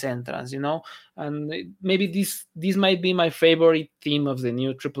to his entrance, and maybe this might be my favorite theme of the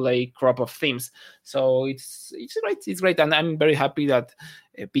new AAA crop of themes. So it's great, and I'm very happy that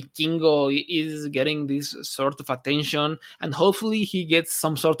Vikingo is getting this sort of attention, and hopefully he gets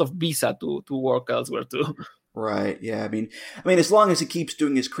some sort of visa to work elsewhere too. Right, yeah, I mean, as long as he keeps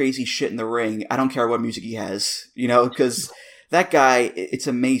doing his crazy shit in the ring, I don't care what music he has, because that guy, it's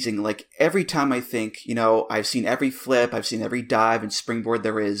amazing. Like, every time I think, I've seen every flip, I've seen every dive and springboard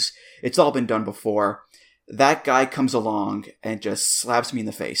there is, it's all been done before. That guy comes along and just slaps me in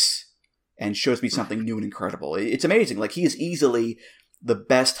the face and shows me something new and incredible. It's amazing. Like, he is easily the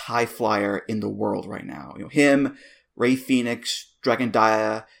best high flyer in the world right now. Him, Rey Fenix, Dragon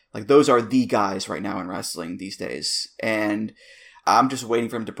Dia, like, those are the guys right now in wrestling these days. And I'm just waiting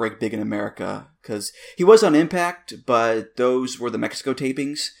for him to break big in America, because he was on Impact, but those were the Mexico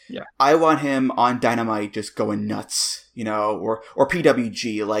tapings. Yeah. I want him on Dynamite just going nuts, or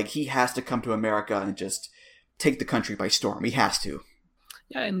PWG. Like, he has to come to America and just take the country by storm. He has to.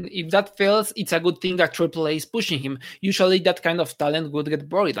 Yeah, and if that fails, it's a good thing that AAA is pushing him. Usually that kind of talent would get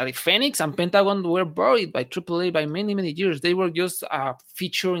buried. Like Phoenix and Pentagon were buried by AAA by many, many years. They were just a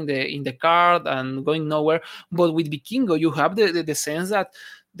feature in the card and going nowhere. But with Vikingo, you have the sense that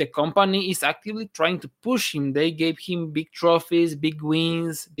the company is actively trying to push him. They gave him big trophies, big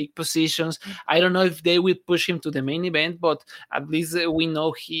wins, big positions. I don't know if they will push him to the main event, but at least we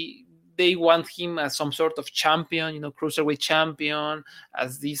know they want him as some sort of champion, cruiserweight champion,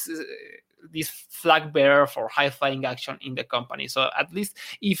 as this flag bearer for high flying action in the company. So at least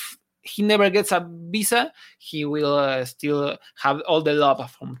if he never gets a visa, he will still have all the love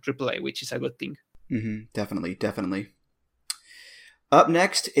from AAA, which is a good thing. Mm-hmm. Definitely. Up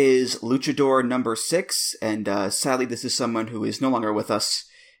next is Luchador number 6, and sadly this is someone who is no longer with us.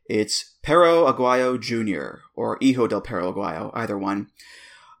 It's Perro Aguayo Jr., or Hijo del Perro Aguayo, either one.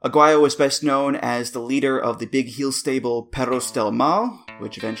 Aguayo was best known as the leader of the big heel stable Perros del Mal,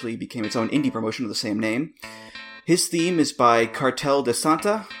 which eventually became its own indie promotion of the same name. His theme is by Cartel de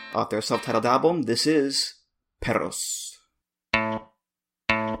Santa, off their self-titled album. This is Perros.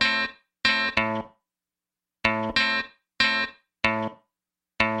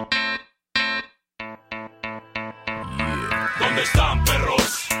 ¿Dónde están,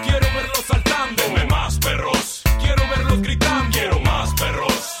 perros? Quiero verlos saltando. Deme más, perros. Quiero verlos gritando. Quiero más,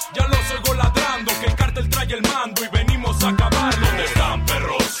 perros. Ya los oigo ladrando, que el cártel trae el mando y venimos a acabarlo. ¿Dónde están,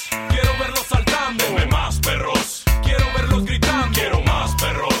 perros? Quiero verlos saltando. Deme más, perros. Quiero verlos gritando. Quiero más,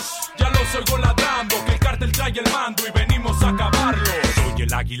 perros. Ya los oigo ladrando, que el cártel trae el mando y venimos a acabarlo. Soy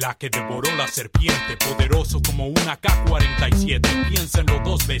el águila que devoró la serpiente, poderoso como una K-47. Piénsenlo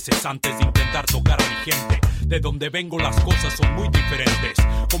 2 veces antes de intentar tocar a mi gente. De donde vengo las cosas son muy diferentes.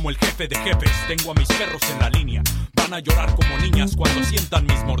 Como el jefe de jefes, tengo a mis perros en la línea. Van a llorar como niñas cuando sientan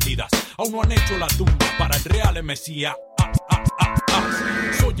mis mordidas. Aún no han hecho la tumba para el real Mesías.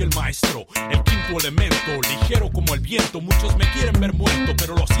 Soy el maestro, el quinto elemento, ligero como el viento. Muchos me quieren ver muerto,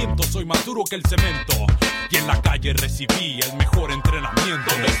 pero lo siento, soy más duro que el cemento. Y en la calle recibí el mejor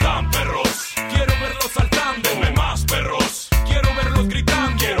entrenamiento. ¿Dónde están, perros? Quiero verlos saltando. Deme más, perros. Quiero verlos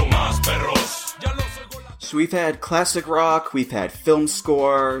gritando. Quiero más, perros. Ya los oigo. So we've had classic rock, we've had film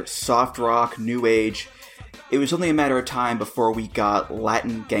score, soft rock, new age. It was only a matter of time before we got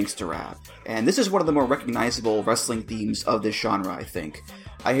Latin gangster rap. And this is one of the more recognizable wrestling themes of this genre, I think.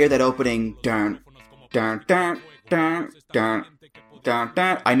 I hear that opening, dun, dun, dun, dun, dun, dun,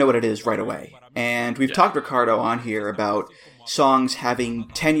 dun. I know what it is right away. And we've talked, Ricardo, on here about songs having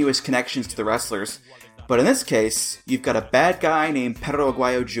tenuous connections to the wrestlers. But in this case, you've got a bad guy named Perro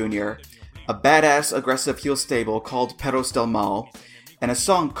Aguayo Jr., a badass aggressive heel stable called Perros del Mal, and a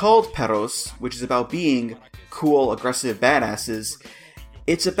song called Perros, which is about being cool, aggressive badasses.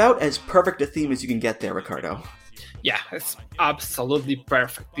 It's about as perfect a theme as you can get there, Ricardo. Yeah, it's absolutely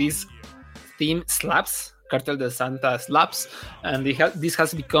perfect. This theme slaps. Cartel de Santa slaps, and this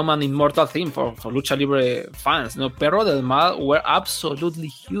has become an immortal theme for Lucha Libre fans. Perro del Mal were absolutely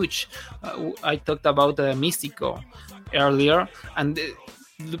huge. I talked about Místico earlier, and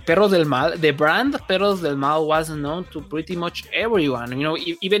Perro del Mal, the brand Perros del Mal was known to pretty much everyone.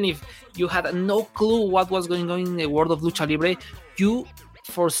 Even if you had no clue what was going on in the world of Lucha Libre, you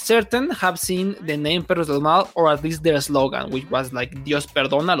for certain have seen the name Perros del Mal, or at least their slogan, which was like Dios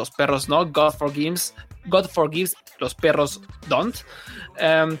perdona, los perros no, God forgives, los perros don't.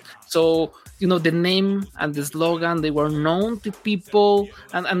 So the name and the slogan, they were known to people,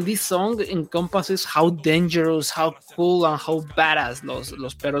 and this song encompasses how dangerous, how cool, and how badass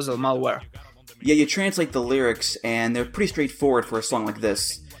los perros del mal were. Yeah, you translate the lyrics, and they're pretty straightforward for a song like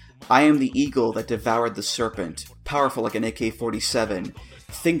this. I am the eagle that devoured the serpent, powerful like an AK-47.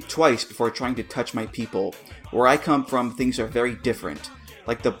 Think twice before trying to touch my people. Where I come from, things are very different.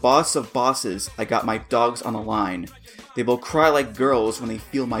 Like the boss of bosses, I got my dogs on the line. They will cry like girls when they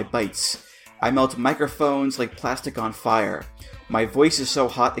feel my bites. I melt microphones like plastic on fire. My voice is so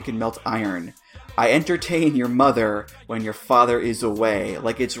hot it can melt iron. I entertain your mother when your father is away.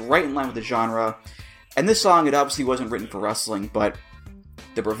 Like, it's right in line with the genre. And this song, it obviously wasn't written for wrestling, but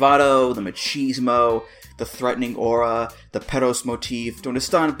the bravado, the machismo, the threatening aura, the perros motif, donde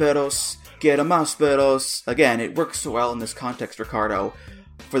están perros, quiero más perros. Again, it works so well in this context, Ricardo,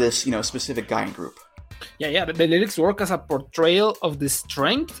 for this, specific guy and group. Yeah, the lyrics work as a portrayal of the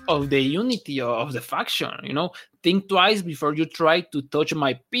strength of the unity of the faction. Think twice before you try to touch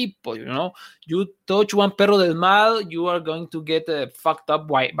my people. You touch one Perro del Mal, you are going to get fucked up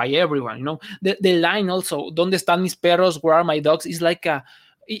by everyone. The line also, ¿Dónde están mis perros? Where are my dogs? Is like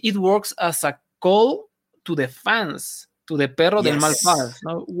it works as a call to the fans, to the Perro del Mal fans.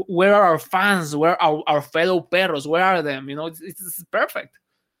 Where are our fans? Where are our fellow perros? Where are them? It's perfect.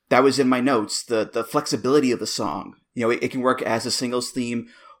 That was in my notes, the flexibility of the song. It can work as a singles theme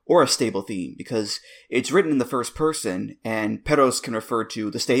or a stable theme, because it's written in the first person, and perros can refer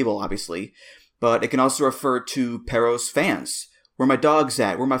to the stable, obviously, but it can also refer to perros fans. Where my dog's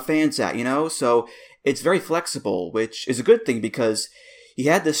at, where my fans at, So it's very flexible, which is a good thing, because, he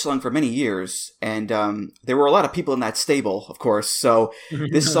had this song for many years, and there were a lot of people in that stable, of course, so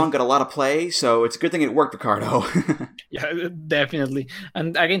this song got a lot of play, so it's a good thing it worked, Ricardo. Yeah, definitely.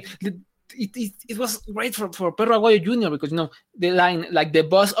 And again, it was great for Perro Aguayo Jr. because, the line, like the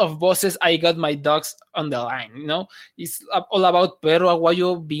boss of bosses, I got my dogs on the line, It's all about Perro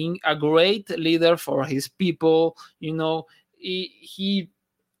Aguayo being a great leader for his people, he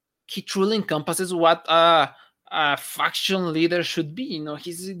truly encompasses what a faction leader should be.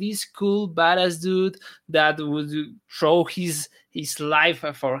 He's this cool badass dude that would throw his life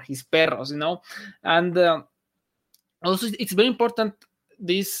for his perros, and also it's very important,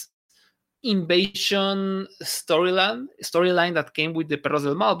 this invasion storyline that came with the Perros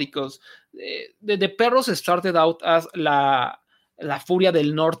del Mal, because the Perros started out as La Furia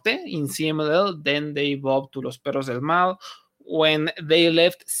del Norte in CMLL, then they evolved to Los Perros del Mal. When they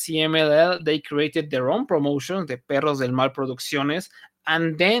left CMLL, they created their own promotion, the Perros del Mal Producciones,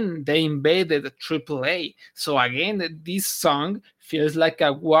 and then they invaded AAA. So again, this song feels like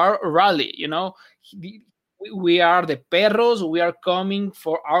a war rally, We are the Perros, we are coming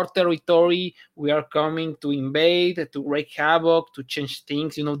for our territory, we are coming to invade, to wreak havoc, to change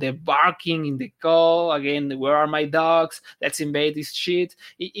things, the barking in the call, again, where are my dogs, let's invade this shit.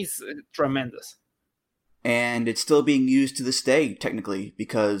 It's tremendous. And it's still being used to this day, technically,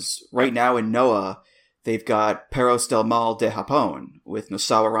 because right now in Noah, they've got Perros del Mal de Japón, with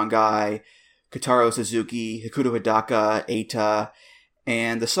Nosawa Rangai, Kotaro Suzuki, Hakuto Hidaka, Eita,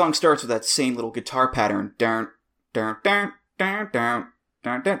 and the song starts with that same little guitar pattern. Dun, dun, dun, dun, dun,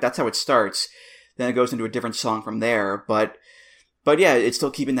 dun, dun. That's how it starts. Then it goes into a different song from there. But yeah, it's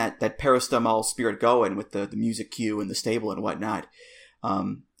still keeping that Perros del Mal spirit going with the music cue and the stable and whatnot.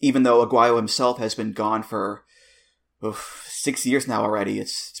 Even though Aguayo himself has been gone for 6 years now already.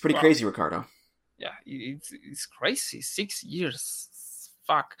 It's pretty crazy, Ricardo. Yeah, it's crazy. 6 years.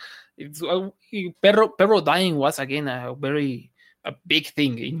 Fuck. Perro dying was, again, a big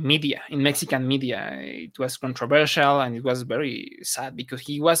thing in media, in Mexican media. It was controversial and it was very sad because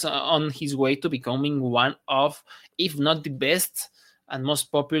he was on his way to becoming one of, if not the best and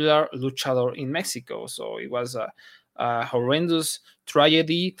most popular luchador in Mexico. So it was a horrendous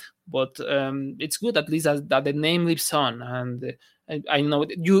tragedy, but it's good at least that the name lives on. And I know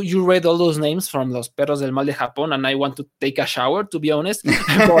you read all those names from Los Perros del Mal de Japón, and I want to take a shower, to be honest.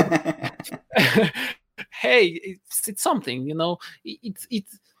 But hey, it's something,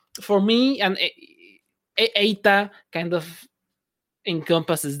 It's for me, and Eita kind of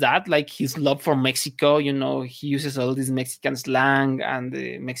encompasses that, like his love for Mexico. He uses all this Mexican slang and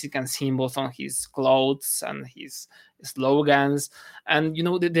the Mexican symbols on his clothes and his slogans. And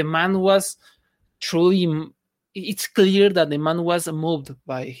the man was truly, it's clear that the man was moved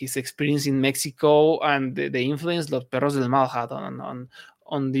by his experience in Mexico and the influence Los Perros del Mal had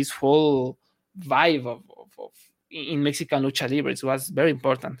on this whole vibe of in Mexican lucha libre. It was very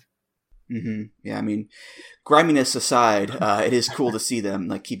important. Mm-hmm. Yeah, I mean, griminess aside, it is cool to see them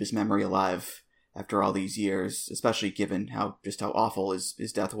keep his memory alive after all these years, especially given how awful his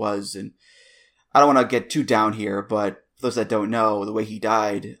death was. And I don't want to get too down here, but for those that don't know, the way he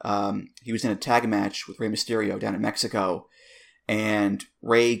died, he was in a tag match with Rey Mysterio down in Mexico, and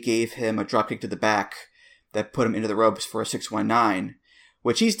Rey gave him a dropkick to the back that put him into the ropes for a 619,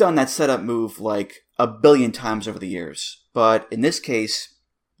 which he's done that setup move like a billion times over the years. But in this case,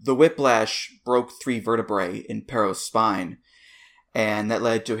 the whiplash broke 3 vertebrae in Perro's spine, and that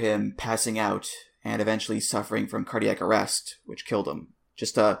led to him passing out and eventually suffering from cardiac arrest, which killed him.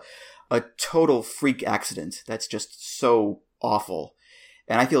 Just a total freak accident that's just so awful.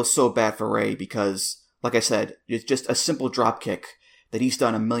 And I feel so bad for Rey because, like I said, it's just a simple drop kick that he's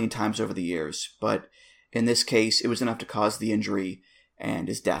done a million times over the years. But in this case, it was enough to cause the injury and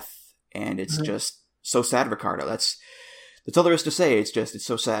his death. And it's just so sad, Ricardo. That's all there is to say. It's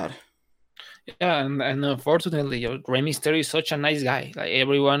so sad. Yeah, and unfortunately, Rey Mysterio is such a nice guy. Like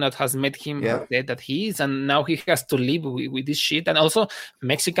everyone that has met him said that he is, and now he has to live with this shit. And also,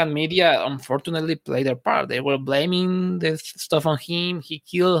 Mexican media unfortunately played their part. They were blaming the stuff on him. He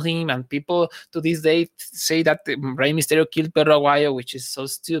killed him, and people to this day say that Rey Mysterio killed Perro Aguayo, which is so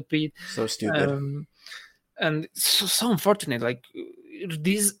stupid. So stupid. And so unfortunate. Like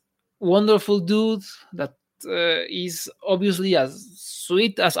this wonderful dude that is obviously as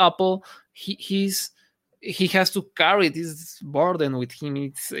sweet as apple. He has to carry this burden with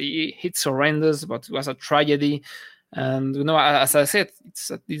him. It's horrendous, but it was a tragedy. And as I said,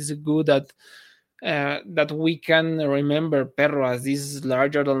 it's good that we can remember Perro as this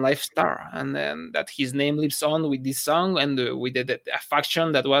larger than life star, and that his name lives on with this song and with a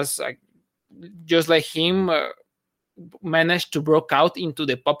faction that was just like him. managed to break out into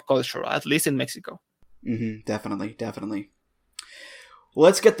the pop culture, at least in Mexico. Definitely. Well,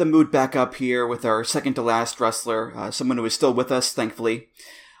 let's get the mood back up here with our second to last wrestler, someone who is still with us, thankfully.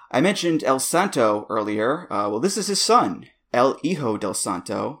 I mentioned El Santo earlier. Well, this is his son, El Hijo del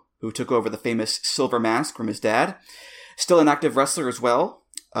Santo, who took over the famous silver mask from his dad. Still an active wrestler as well.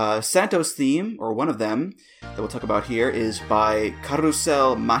 Santo's theme, or one of them, that we'll talk about here, is by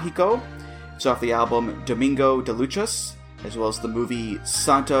Carrusel Mágico. It's off the album Domingo de Luchas, as well as the movie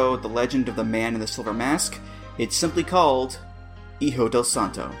Santo, The Legend of the Man in the Silver Mask. It's simply called Hijo del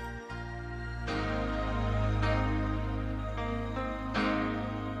Santo.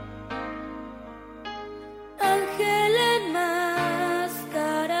 Ángel enmascarado,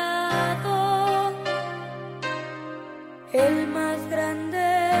 el más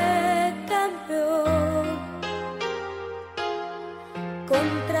grande campeón,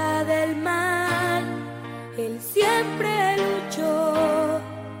 contra del mal, él siempre luchó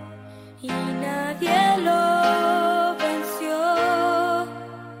y nadie lo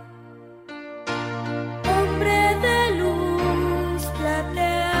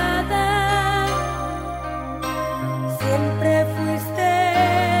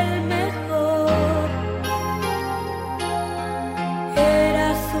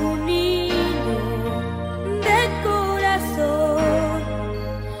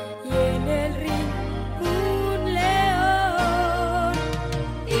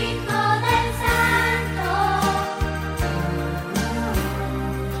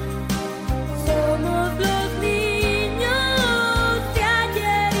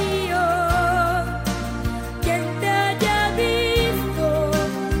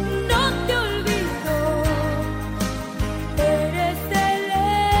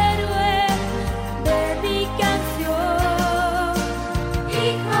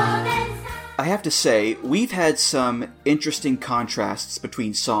I have to say, we've had some interesting contrasts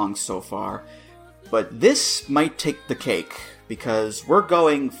between songs so far, but this might take the cake, because we're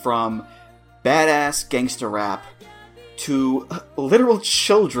going from badass gangster rap to literal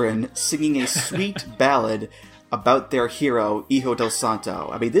children singing a sweet ballad about their hero, Hijo del Santo.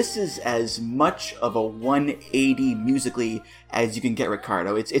 I mean, this is as much of a 180 musically as you can get,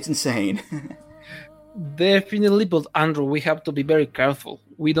 Ricardo. It's insane. Definitely, but Andrew, we have to be very careful.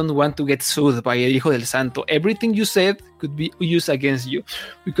 We don't want to get sued by El Hijo del Santo. Everything you said could be used against you.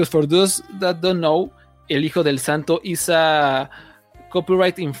 Because for those that don't know, El Hijo del Santo is a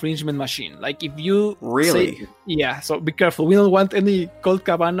copyright infringement machine. Like if you really say, yeah, so be careful. We don't want any Colt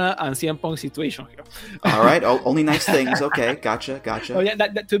Cabana and CM Punk situation here. All right, only nice things. Okay, gotcha. Oh, yeah,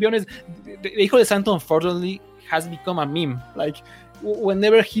 to be honest, the Hijo del Santo unfortunately has become a meme. Like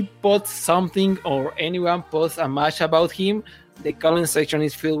whenever he posts something or anyone posts a match about him, the comment section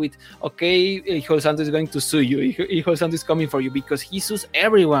is filled with, okay, Hijo del Santo is going to sue you. Hijo del Santo is coming for you, because he sues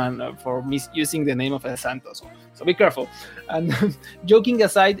everyone for misusing the name of El Santo. So be careful. And joking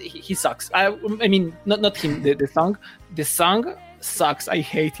aside, he sucks. I mean, not him, the song. The song sucks. I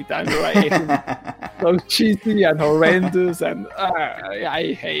hate it, Andrew. I hate it. So cheesy and horrendous, and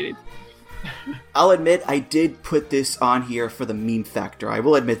I hate it. I'll admit, I did put this on here for the meme factor. I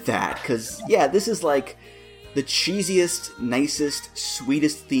will admit that, because, yeah, this is like the cheesiest, nicest,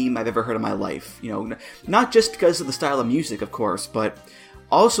 sweetest theme I've ever heard in my life. You know, not just because of the style of music, of course, but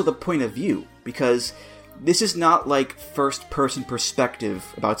also the point of view, because this is not like first-person perspective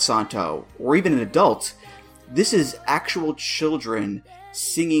about Santo, or even an adult. This is actual children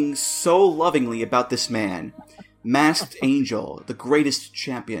singing so lovingly about this man. Masked angel, the greatest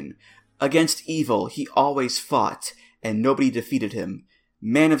champion. Against evil he always fought, and nobody defeated him.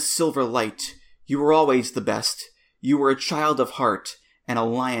 Man of silver light, you were always the best. You were a child of heart, and a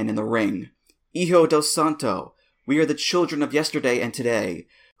lion in the ring. Hijo del Santo, we are the children of yesterday and today.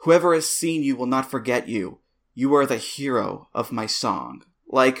 Whoever has seen you will not forget you. You are the hero of my song.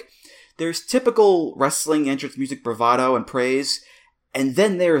 Like, there's typical wrestling entrance music bravado and praise, and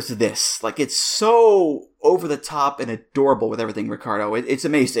then there's this. Like, it's so over the top and adorable with everything, Ricardo. It's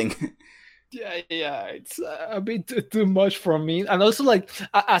amazing. Yeah, it's a bit too much for me. And also, like,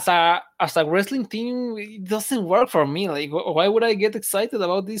 as a wrestling team, it doesn't work for me. Like, why would I get excited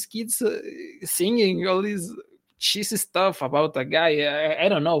about these kids singing all this cheesy stuff about a guy? I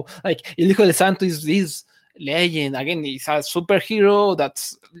don't know. Like, El Hijo del Santo is this legend. Again, he's a superhero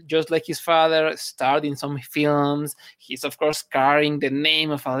that's just like his father, starred in some films. He's, of course, carrying the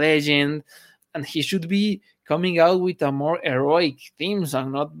name of a legend. And he should be coming out with a more heroic theme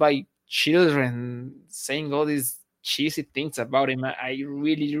song, not by children saying all these cheesy things about him. I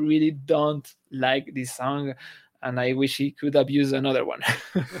really, really don't like this song, and I wish he could have used another one.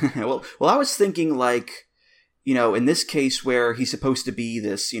 Well, I was thinking, like, in this case where he's supposed to be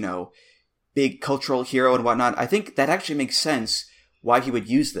this, big cultural hero and whatnot, I think that actually makes sense why he would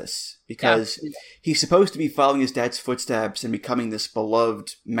use this, because he's supposed to be following his dad's footsteps and becoming this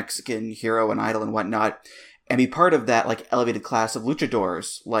beloved Mexican hero and idol and whatnot, and be part of that like elevated class of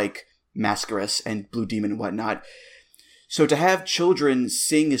luchadors like Mascaras and Blue Demon and whatnot. So to have children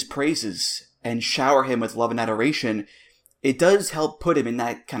sing his praises and shower him with love and adoration, it does help put him in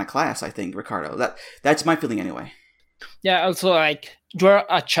that kind of class, I think, Ricardo. That's my feeling anyway. Yeah, also, like, you're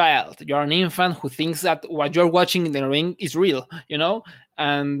a child, you're an infant who thinks that what you're watching in the ring is real,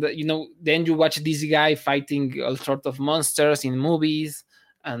 and, then you watch this guy fighting all sorts of monsters in movies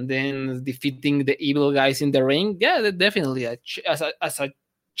and then defeating the evil guys in the ring. Yeah, definitely. As a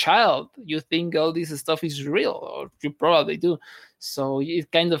child, you think all this stuff is real, or you probably do. So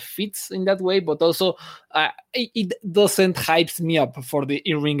it kind of fits in that way, but also it doesn't hype me up for the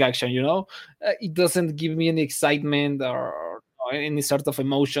in-ring action, It doesn't give me any excitement or any sort of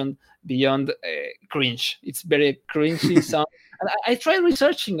emotion beyond cringe. It's very cringy sound. And I tried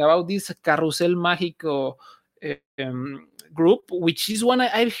researching about this Carrusel Mágico group, which is one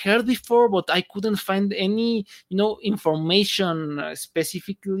I've heard before, but I couldn't find any, information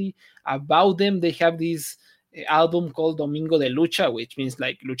specifically about them. They have this album called Domingo de Lucha, which means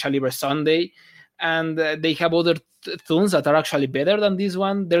like Lucha Libre Sunday, and they have other tunes that are actually better than this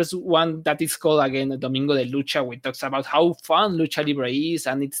one. There's one that is called, again, Domingo de Lucha, which talks about how fun Lucha Libre is,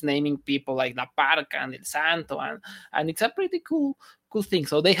 and it's naming people like La Parca and El Santo, and it's a pretty cool thing.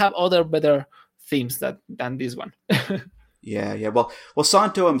 So they have other better themes than this one. Yeah. Well,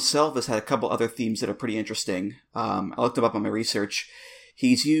 Santo himself has had a couple other themes that are pretty interesting. I looked them up on my research.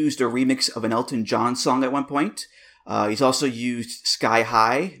 He's used a remix of an Elton John song at one point. He's also used Sky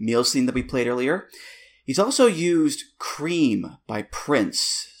High, Meal's theme that we played earlier. He's also used Cream by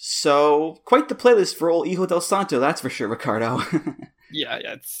Prince. So, quite the playlist for old Hijo del Santo, that's for sure, Ricardo. Yeah,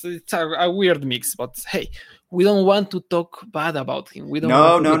 it's a weird mix, but hey, we don't want to talk bad about him. We don't.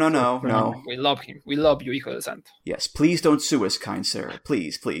 No. We love him. We love you, Hijo del Santo. Yes, please don't sue us, kind sir.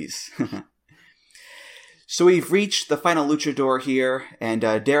 Please. So we've reached the final luchador here, and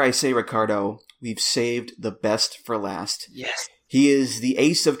dare I say, Ricardo, we've saved the best for last. Yes. He is the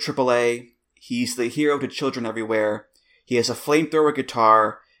ace of AAA. He's the hero to children everywhere. He has a flamethrower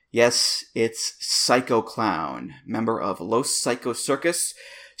guitar. Yes, it's Psycho Clown, member of Los Psycho Circus,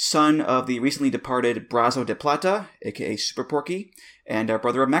 son of the recently departed Brazo de Plata, aka Super Porky, and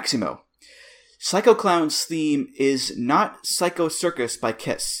brother of Maximo. Psycho Clown's theme is not Psycho Circus by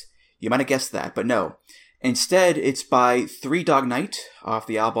Kiss. You might have guessed that, but no. Instead, it's by Three Dog Night off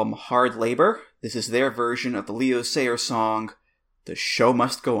the album Hard Labor. This is their version of the Leo Sayer song, The Show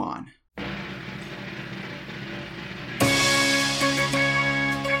Must Go On.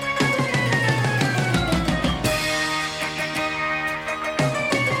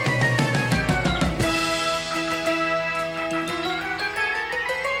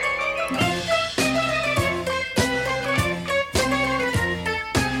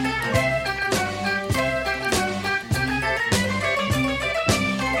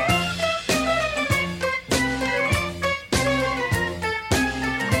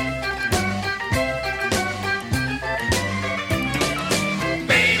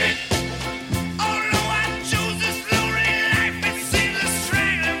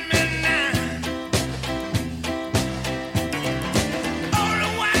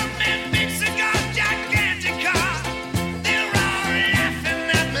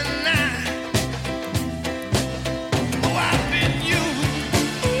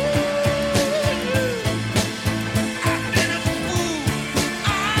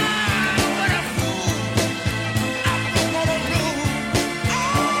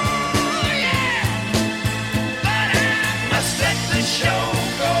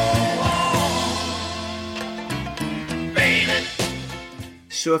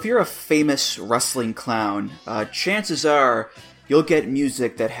 So if you're a famous wrestling clown, chances are you'll get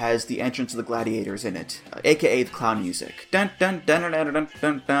music that has the entrance of the gladiators in it, aka the clown music.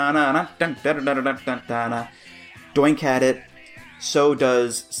 Doink had it, so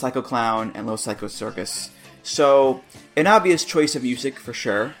does Psycho Clown and Los Psycho Circus. So, an obvious choice of music for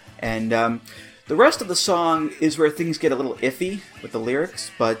sure, and the rest of the song is where things get a little iffy with the lyrics,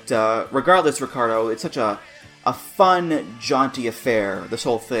 but regardless, Ricardo, it's such a fun, jaunty affair, this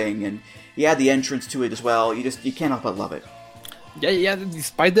whole thing, and you add the entrance to it as well, you can't help but love it. Yeah,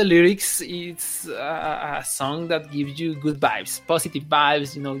 despite the lyrics, it's a song that gives you good vibes, positive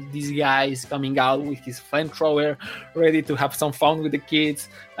vibes. You know, this guy is coming out with his flamethrower, ready to have some fun with the kids,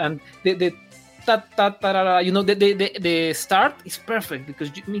 and the start is perfect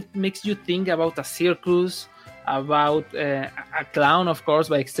because it makes you think about a circus, about a clown, of course,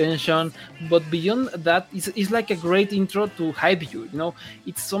 by extension. But beyond that, it's like a great intro to hype you. You know,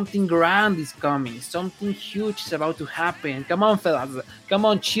 it's something grand is coming, something huge is about to happen. Come on, fellas, come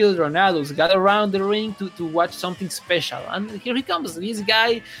on, children, adults, gather around the ring to watch something special. And here he comes, this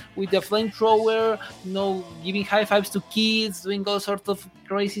guy with the flamethrower, you know, giving high fives to kids, doing all sorts of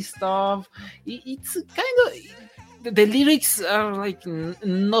crazy stuff. It's kind of, the lyrics are like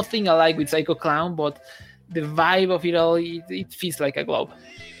nothing alike with Psycho Clown, but the vibe of it all, it feels like a glove.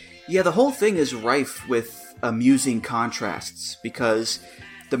 Yeah, the whole thing is rife with amusing contrasts, because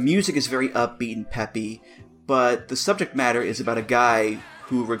the music is very upbeat and peppy, but the subject matter is about a guy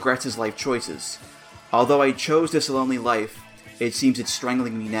who regrets his life choices. Although I chose this lonely life, it seems it's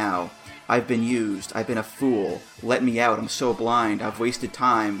strangling me now. I've been used, I've been a fool, let me out, I'm so blind, I've wasted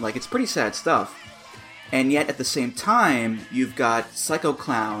time. Like, it's pretty sad stuff. And yet, at the same time, you've got Psycho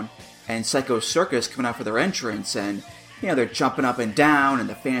Clown and Psycho Circus coming out for their entrance, and, you know, they're jumping up and down, and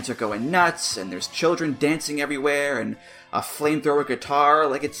the fans are going nuts, and there's children dancing everywhere, and a flamethrower guitar.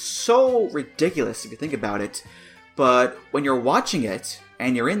 Like, it's so ridiculous if you think about it. But when you're watching it,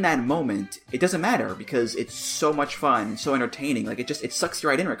 and you're in that moment, it doesn't matter, because it's so much fun and so entertaining. Like, it sucks you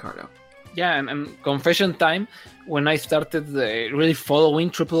right in, Ricardo. Yeah, and confession time, when I started really following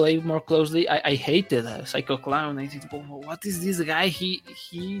AAA more closely, I hated Psycho Clown. I said, what is this guy? He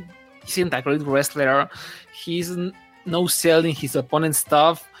isn't a great wrestler. He's no selling his opponent's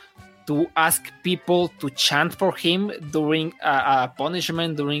stuff to ask people to chant for him during a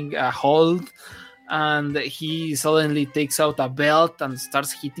punishment, during a hold, and he suddenly takes out a belt and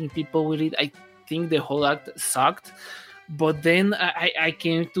starts hitting people with it. I think the whole act sucked. But then I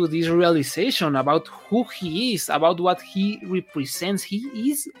came to this realization about who he is, about what he represents.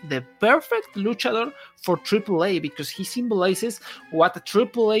 He is the perfect luchador for AAA, because he symbolizes what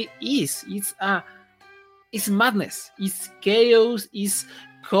AAA is. It's madness, it's chaos, it's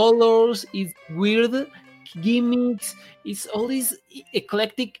colors, it's weird gimmicks, it's all this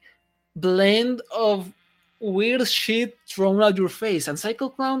eclectic blend of weird shit thrown at your face. And Psycho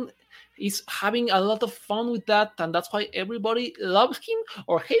Clown is having a lot of fun with that, and that's why everybody loves him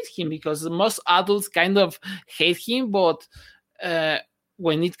or hates him, because most adults kind of hate him, but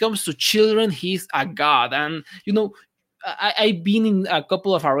when it comes to children, he's a god. And, you know, I've been in a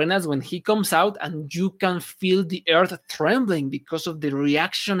couple of arenas when he comes out, and you can feel the earth trembling because of the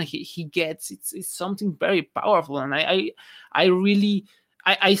reaction he gets. It's something very powerful, and I really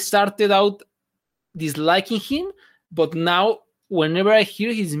started out disliking him, but now whenever I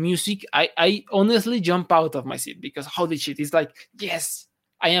hear his music, I honestly jump out of my seat, because holy shit, it's like, yes,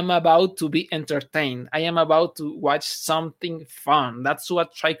 I am about to be entertained. I am about to watch something fun. That's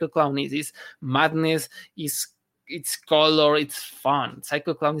what Psycho Clown is. It's madness, it's color, it's fun.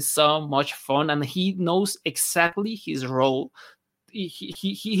 Psycho Clown is so much fun, and he knows exactly his role.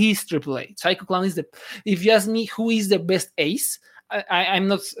 He's AAA. Psycho Clown is if you ask me who is the best ace, I'm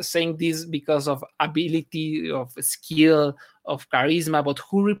not saying this because of ability, of skill, of charisma, but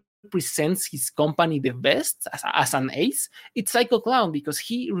who represents his company the best as an ace? It's Psycho Clown, because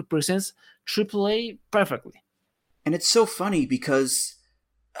he represents AAA perfectly. And it's so funny because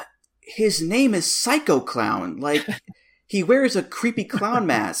his name is Psycho Clown. Like, he wears a creepy clown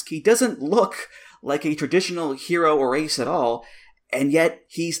mask. He doesn't look like a traditional hero or ace at all, and yet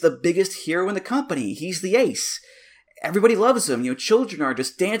he's the biggest hero in the company. He's the ace. Everybody loves him. You know, children are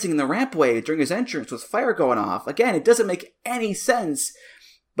just dancing in the rampway during his entrance with fire going off. Again, it doesn't make any sense,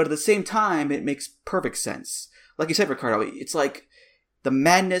 but at the same time, it makes perfect sense. Like you said, Ricardo, it's like the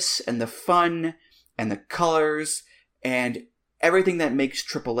madness and the fun and the colors and everything that makes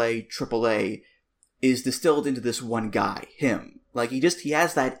AAA is distilled into this one guy, him. Like, he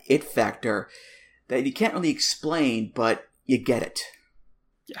has that it factor that you can't really explain, but you get it.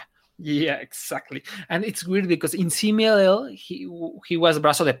 Yeah, exactly. And it's weird because in CMLL, he was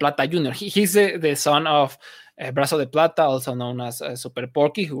Brazo de Plata Jr. He's the son of Brazo de Plata, also known as Super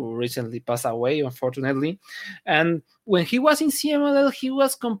Porky, who recently passed away, unfortunately. And when he was in CMLL, he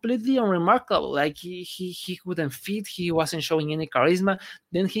was completely unremarkable. Like, he couldn't fit, he wasn't showing any charisma.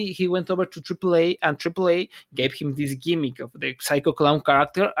 Then he went over to AAA, and AAA gave him this gimmick of the Psycho Clown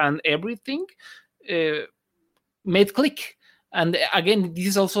character, and everything made click. And again, this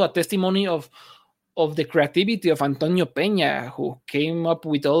is also a testimony of the creativity of Antonio Peña, who came up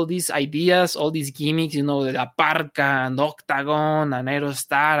with all these ideas, all these gimmicks, you know, La Parca and Octagon and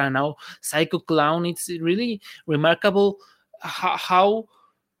Aerostar and now Psycho Clown. It's really remarkable how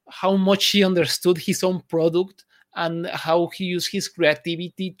much he understood his own product and how he used his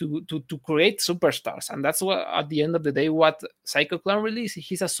creativity to create superstars. And that's what, at the end of the day, what Psycho Clown really is.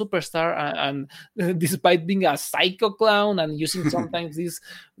 He's a superstar, and despite being a psycho clown and using sometimes this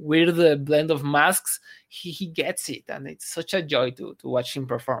weird blend of masks, he gets it, and it's such a joy to watch him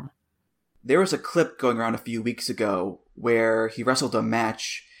perform. There was a clip going around a few weeks ago where he wrestled a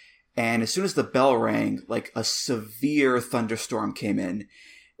match, and as soon as the bell rang, like a severe thunderstorm came in,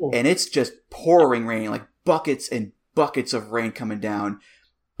 and it's just pouring rain, like buckets and buckets of rain coming down,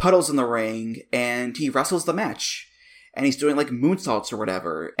 puddles in the ring, and he wrestles the match. And he's doing like moonsaults or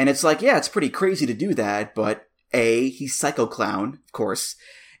whatever. And it's like, yeah, it's pretty crazy to do that, but A, he's Psycho Clown, of course,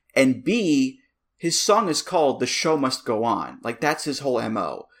 and B, his song is called The Show Must Go On. Like, that's his whole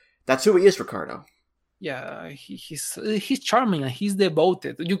MO. That's who he is, Ricardo. Yeah, he's charming and he's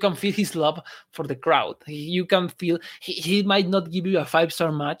devoted. You can feel his love for the crowd. You can feel he might not give you a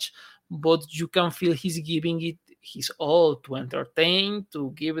 5-star match, but you can feel he's giving it his all to entertain,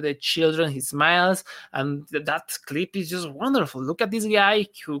 to give the children his smiles, and that clip is just wonderful. Look at this guy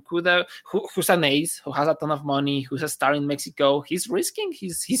who's an ace, who has a ton of money, who's a star in Mexico. He's risking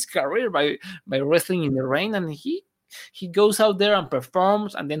his career by wrestling in the rain, and he goes out there and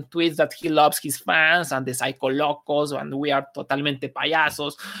performs, and then tweets that he loves his fans and the Psycho Locos, and we are totalmente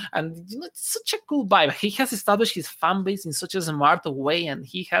payasos. And it's such a cool vibe. He has established his fan base in such a smart way, and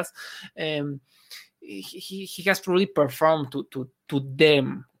he has he has really performed to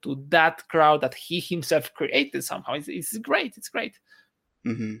them, to that crowd that he himself created somehow. It's great. It's great.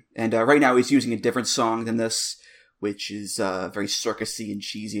 Mm-hmm. And right now he's using a different song than this, which is very circusy and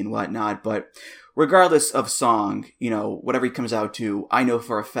cheesy and whatnot. But regardless of song, whatever he comes out to, I know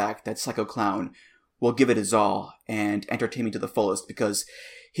for a fact that Psycho Clown will give it his all and entertain me to the fullest, because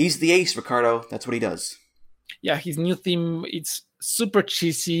he's the ace, Ricardo. That's what he does. Yeah, his new theme, it's super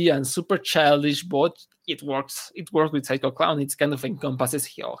cheesy and super childish, but it works. It works with Psycho Clown. It kind of encompasses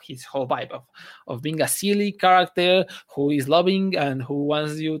his whole vibe of being a silly character who is loving and who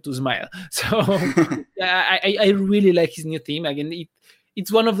wants you to smile. So yeah, I really like his new theme. Again,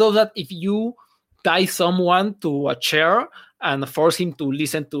 it's one of those that if you tie someone to a chair and force him to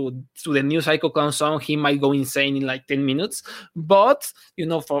listen to the new Psycho Clown song, he might go insane in like 10 minutes. But,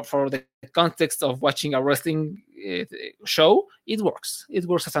 for the context of watching a wrestling show, it works. It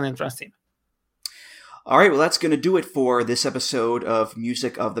works as an entrance theme. All right, well, that's going to do it for this episode of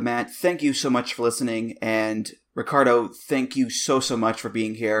Music of the Mat. Thank you so much for listening. And Ricardo, thank you so much for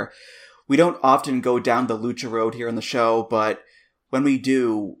being here. We don't often go down the lucha road here on the show, but when we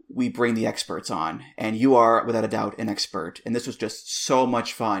do, we bring the experts on, and you are, without a doubt, an expert. And this was just so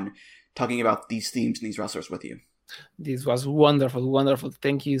much fun talking about these themes and these wrestlers with you. This was wonderful, wonderful.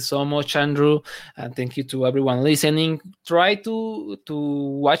 Thank you so much, Andrew, and thank you to everyone listening. Try to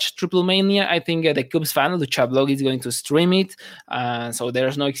watch Triple Mania. I think the Cubs fan, Lucha Blog, is going to stream it, so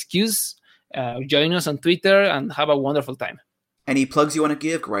there's no excuse. Join us on Twitter and have a wonderful time. Any plugs you want to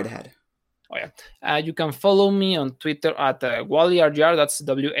give? Go right ahead. Oh, yeah. You can follow me on Twitter at WallyRGR. That's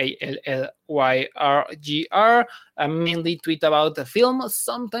WALLYRGR. I mainly tweet about the film,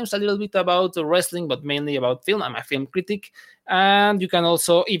 sometimes a little bit about wrestling, but mainly about film. I'm a film critic. And you can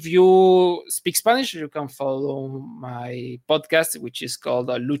also, if you speak Spanish, you can follow my podcast, which is called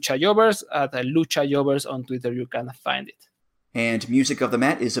Lucha Jovers. At Lucha Jovers on Twitter, you can find it. And Music of the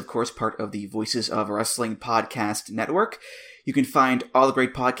Mat is, of course, part of the Voices of Wrestling podcast network. You can find all the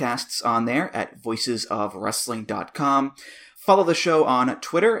great podcasts on there at voicesofwrestling.com. Follow the show on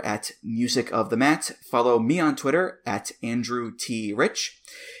Twitter at Music of the Mat. Follow me on Twitter at Andrew T. Rich.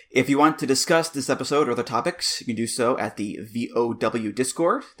 If you want to discuss this episode or other topics, you can do so at the VOW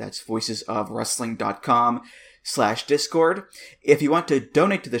Discord. That's voicesofwrestling.com/Discord. If you want to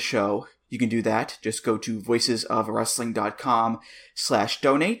donate to the show, you can do that. Just go to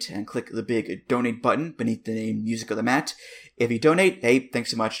voicesofwrestling.com/donate and click the big donate button beneath the name Music of the Mat. If you donate, hey,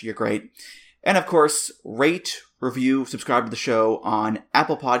 thanks so much. You're great. And of course, rate, review, subscribe to the show on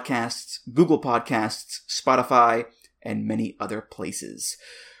Apple Podcasts, Google Podcasts, Spotify, and many other places.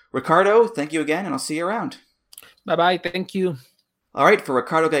 Ricardo, thank you again, and I'll see you around. Bye-bye. Thank you. All right, for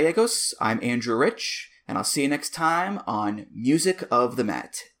Ricardo Gallegos, I'm Andrew Rich, and I'll see you next time on Music of the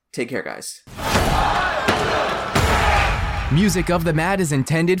Mat. Take care, guys. Music of the Mat is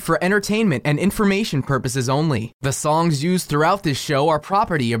intended for entertainment and information purposes only. The songs used throughout this show are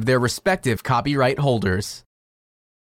property of their respective copyright holders.